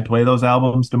 And then I'd play those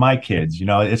albums to my kids.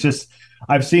 It's just,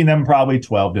 I've seen them probably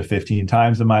 12 to 15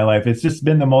 times in my life. It's just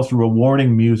been the most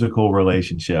rewarding musical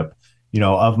relationship,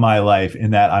 of my life,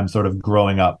 in that I'm sort of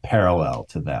growing up parallel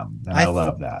to them. And I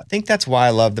love that. I think that's why I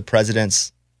love the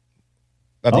presidents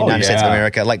of the United States of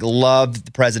America. Like, love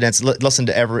the presidents, listen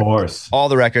to all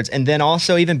the records. And then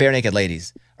also even Bare Naked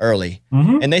Ladies early.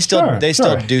 Mm-hmm. And they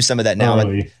still do some of that now.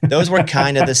 Those were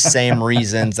kind of the same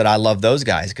reasons that I love those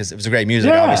guys, because it was great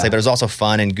music, obviously, but it was also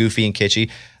fun and goofy and kitschy.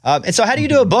 And so how do you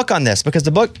do a book on this? Because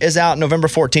the book is out November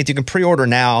 14th. You can pre-order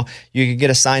now. You can get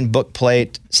a signed book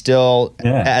plate still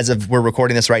as of we're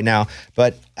recording this right now.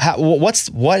 But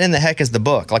what in the heck is the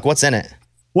book? Like, what's in it?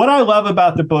 What I love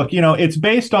about the book, it's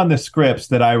based on the scripts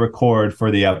that I record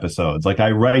for the episodes. Like, I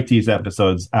write these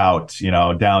episodes out,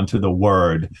 down to the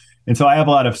word. And so I have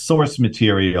a lot of source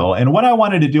material. And what I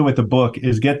wanted to do with the book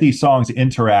is get these songs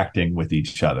interacting with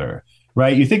each other,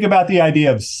 right? You think about the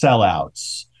idea of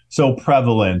sellouts, so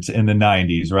prevalent in the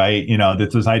 90s, right?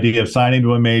 This idea of signing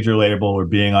to a major label or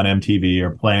being on MTV or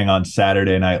playing on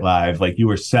Saturday Night Live, like you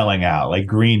were selling out, like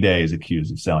Green Day is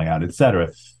accused of selling out, et cetera.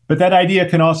 But that idea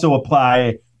can also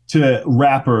apply to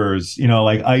rappers,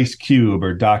 like Ice Cube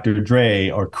or Dr. Dre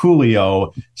or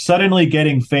Coolio, suddenly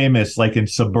getting famous like in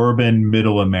suburban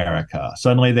middle America.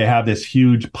 Suddenly they have this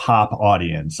huge pop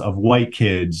audience of white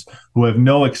kids who have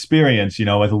no experience,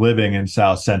 with living in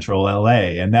South Central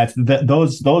LA. And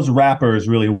those rappers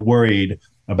really worried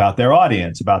about their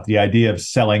audience, about the idea of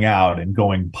selling out and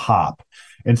going pop.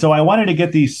 And so I wanted to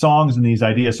get these songs and these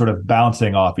ideas sort of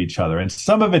bouncing off each other. And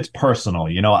some of it's personal.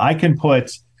 I can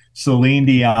put Celine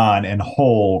Dion and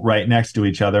Hole right next to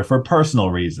each other for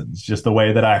personal reasons, just the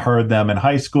way that I heard them in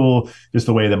high school, just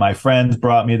the way that my friends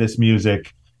brought me this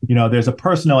music. There's a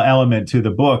personal element to the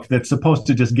book that's supposed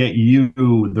to just get you,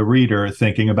 the reader,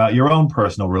 thinking about your own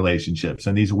personal relationships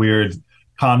and these weird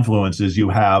confluences you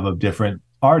have of different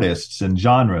artists and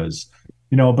genres.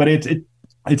 But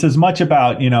it's as much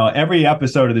about, every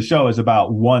episode of the show is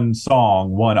about one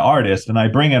song, one artist, and I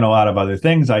bring in a lot of other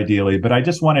things ideally, but I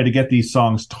just wanted to get these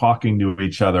songs talking to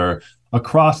each other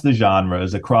across the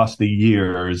genres, across the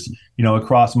years,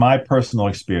 across my personal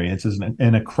experiences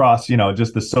and across,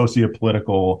 just the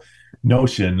sociopolitical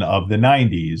notion of the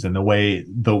 90s, and the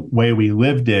way we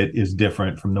lived it is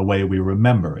different from the way we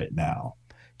remember it now.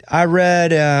 I read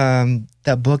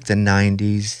that book, The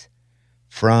 90s,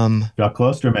 from Chuck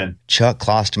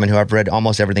Klosterman, who I've read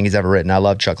almost everything he's ever written. I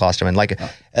love Chuck Klosterman.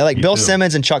 Like Bill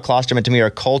Simmons and Chuck Klosterman to me are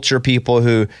culture people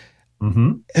who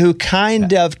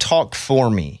kind of talk for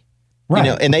me. Right,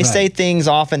 and they say things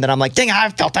often that I'm like, dang, I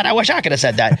felt that. I wish I could have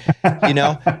said that,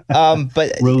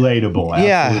 but relatable.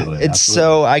 Yeah. Absolutely, It's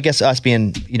so, I guess us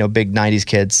being, big 90s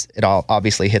kids, it all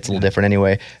obviously hits a little different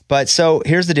anyway. But so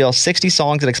here's the deal. 60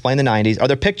 songs that explain the 90s. Are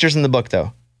there pictures in the book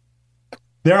though?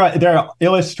 There are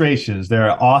illustrations. There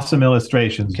are awesome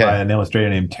illustrations by an illustrator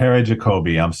named Tara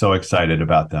Jacoby. I'm so excited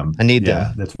about them. I need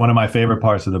them. That's one of my favorite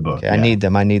parts of the book. Okay, I need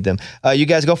them. You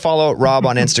guys go follow Rob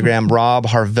on Instagram, Rob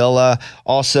Harvilla.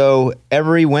 Also,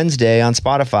 every Wednesday on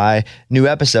Spotify, new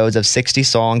episodes of 60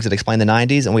 songs that explain the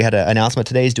 90s. And we had an announcement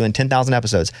today. He's doing 10,000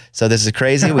 episodes. So this is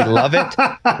crazy. We love it.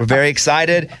 We're very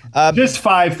excited. Just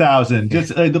 5,000.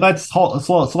 Just let's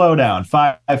slow down.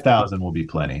 5,000 will be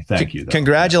plenty. Thank you.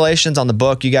 Congratulations on the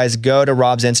book. You guys go to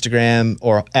Rob's Instagram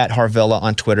or at Harvilla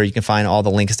on Twitter. You can find all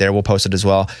the links there. We'll post it as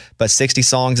well. But 60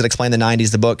 Songs That Explain the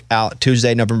 90s, the book out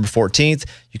Tuesday, November 14th.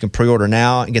 You can pre-order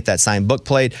now and get that signed book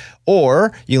plate,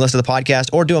 or you can listen to the podcast,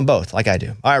 or do them both like I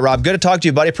do. All right, Rob, good to talk to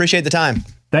you, buddy. Appreciate the time.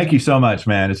 Thank you so much,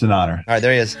 man. It's an honor. All right,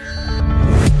 there he is.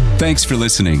 Thanks for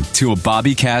listening to a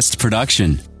BobbyCast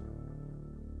production.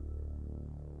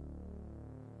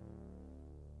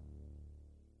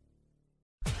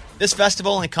 This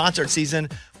festival and concert season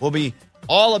will be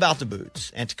all about the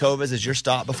boots, and Tecovas is your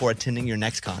stop before attending your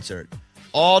next concert.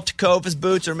 All Tecovas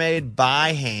boots are made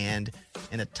by hand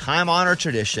in a time-honored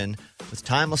tradition with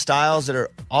timeless styles that are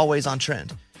always on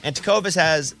trend. And Tecovas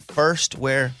has first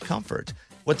wear comfort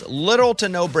with little to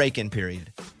no break-in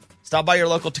period. Stop by your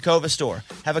local Tecovas store,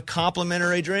 have a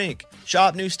complimentary drink,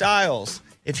 shop new styles.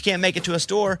 If you can't make it to a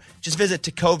store, just visit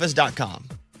tecovas.com.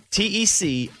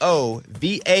 Tecovas.com.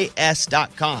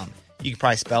 You can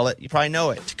probably spell it. You probably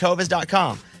know it.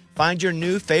 Tecovas.com. Find your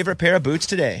new favorite pair of boots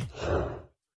today.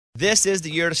 This is the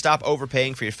year to stop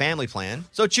overpaying for your family plan.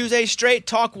 So choose a Straight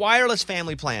Talk Wireless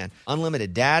family plan.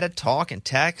 Unlimited data, talk, and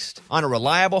text on a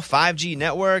reliable 5G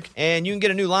network. And you can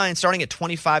get a new line starting at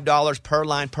 $25 per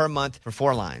line per month for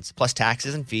 4 lines, plus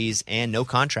taxes and fees and no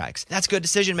contracts. That's good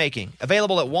decision making.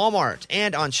 Available at Walmart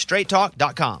and on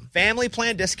straighttalk.com. Family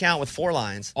plan discount with 4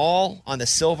 lines, all on the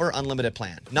Silver Unlimited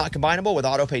plan. Not combinable with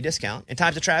auto pay discount. In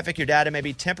times of traffic, your data may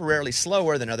be temporarily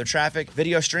slower than other traffic.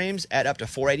 Video streams at up to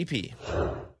 480p.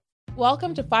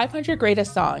 Welcome to 500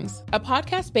 Greatest Songs, a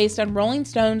podcast based on Rolling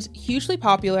Stone's hugely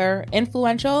popular,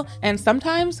 influential, and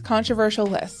sometimes controversial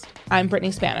list. I'm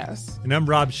Brittany Spanos. And I'm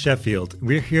Rob Sheffield.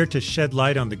 We're here to shed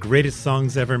light on the greatest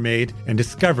songs ever made and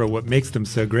discover what makes them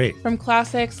so great. From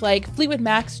classics like Fleetwood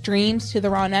Mac's Dreams to the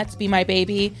Ronettes' Be My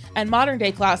Baby, and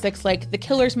modern-day classics like The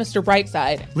Killers' Mr.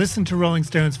 Brightside. Listen to Rolling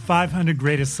Stone's 500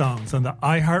 Greatest Songs on the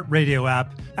iHeartRadio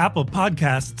app, Apple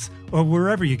Podcasts, or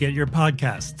wherever you get your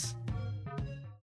podcasts.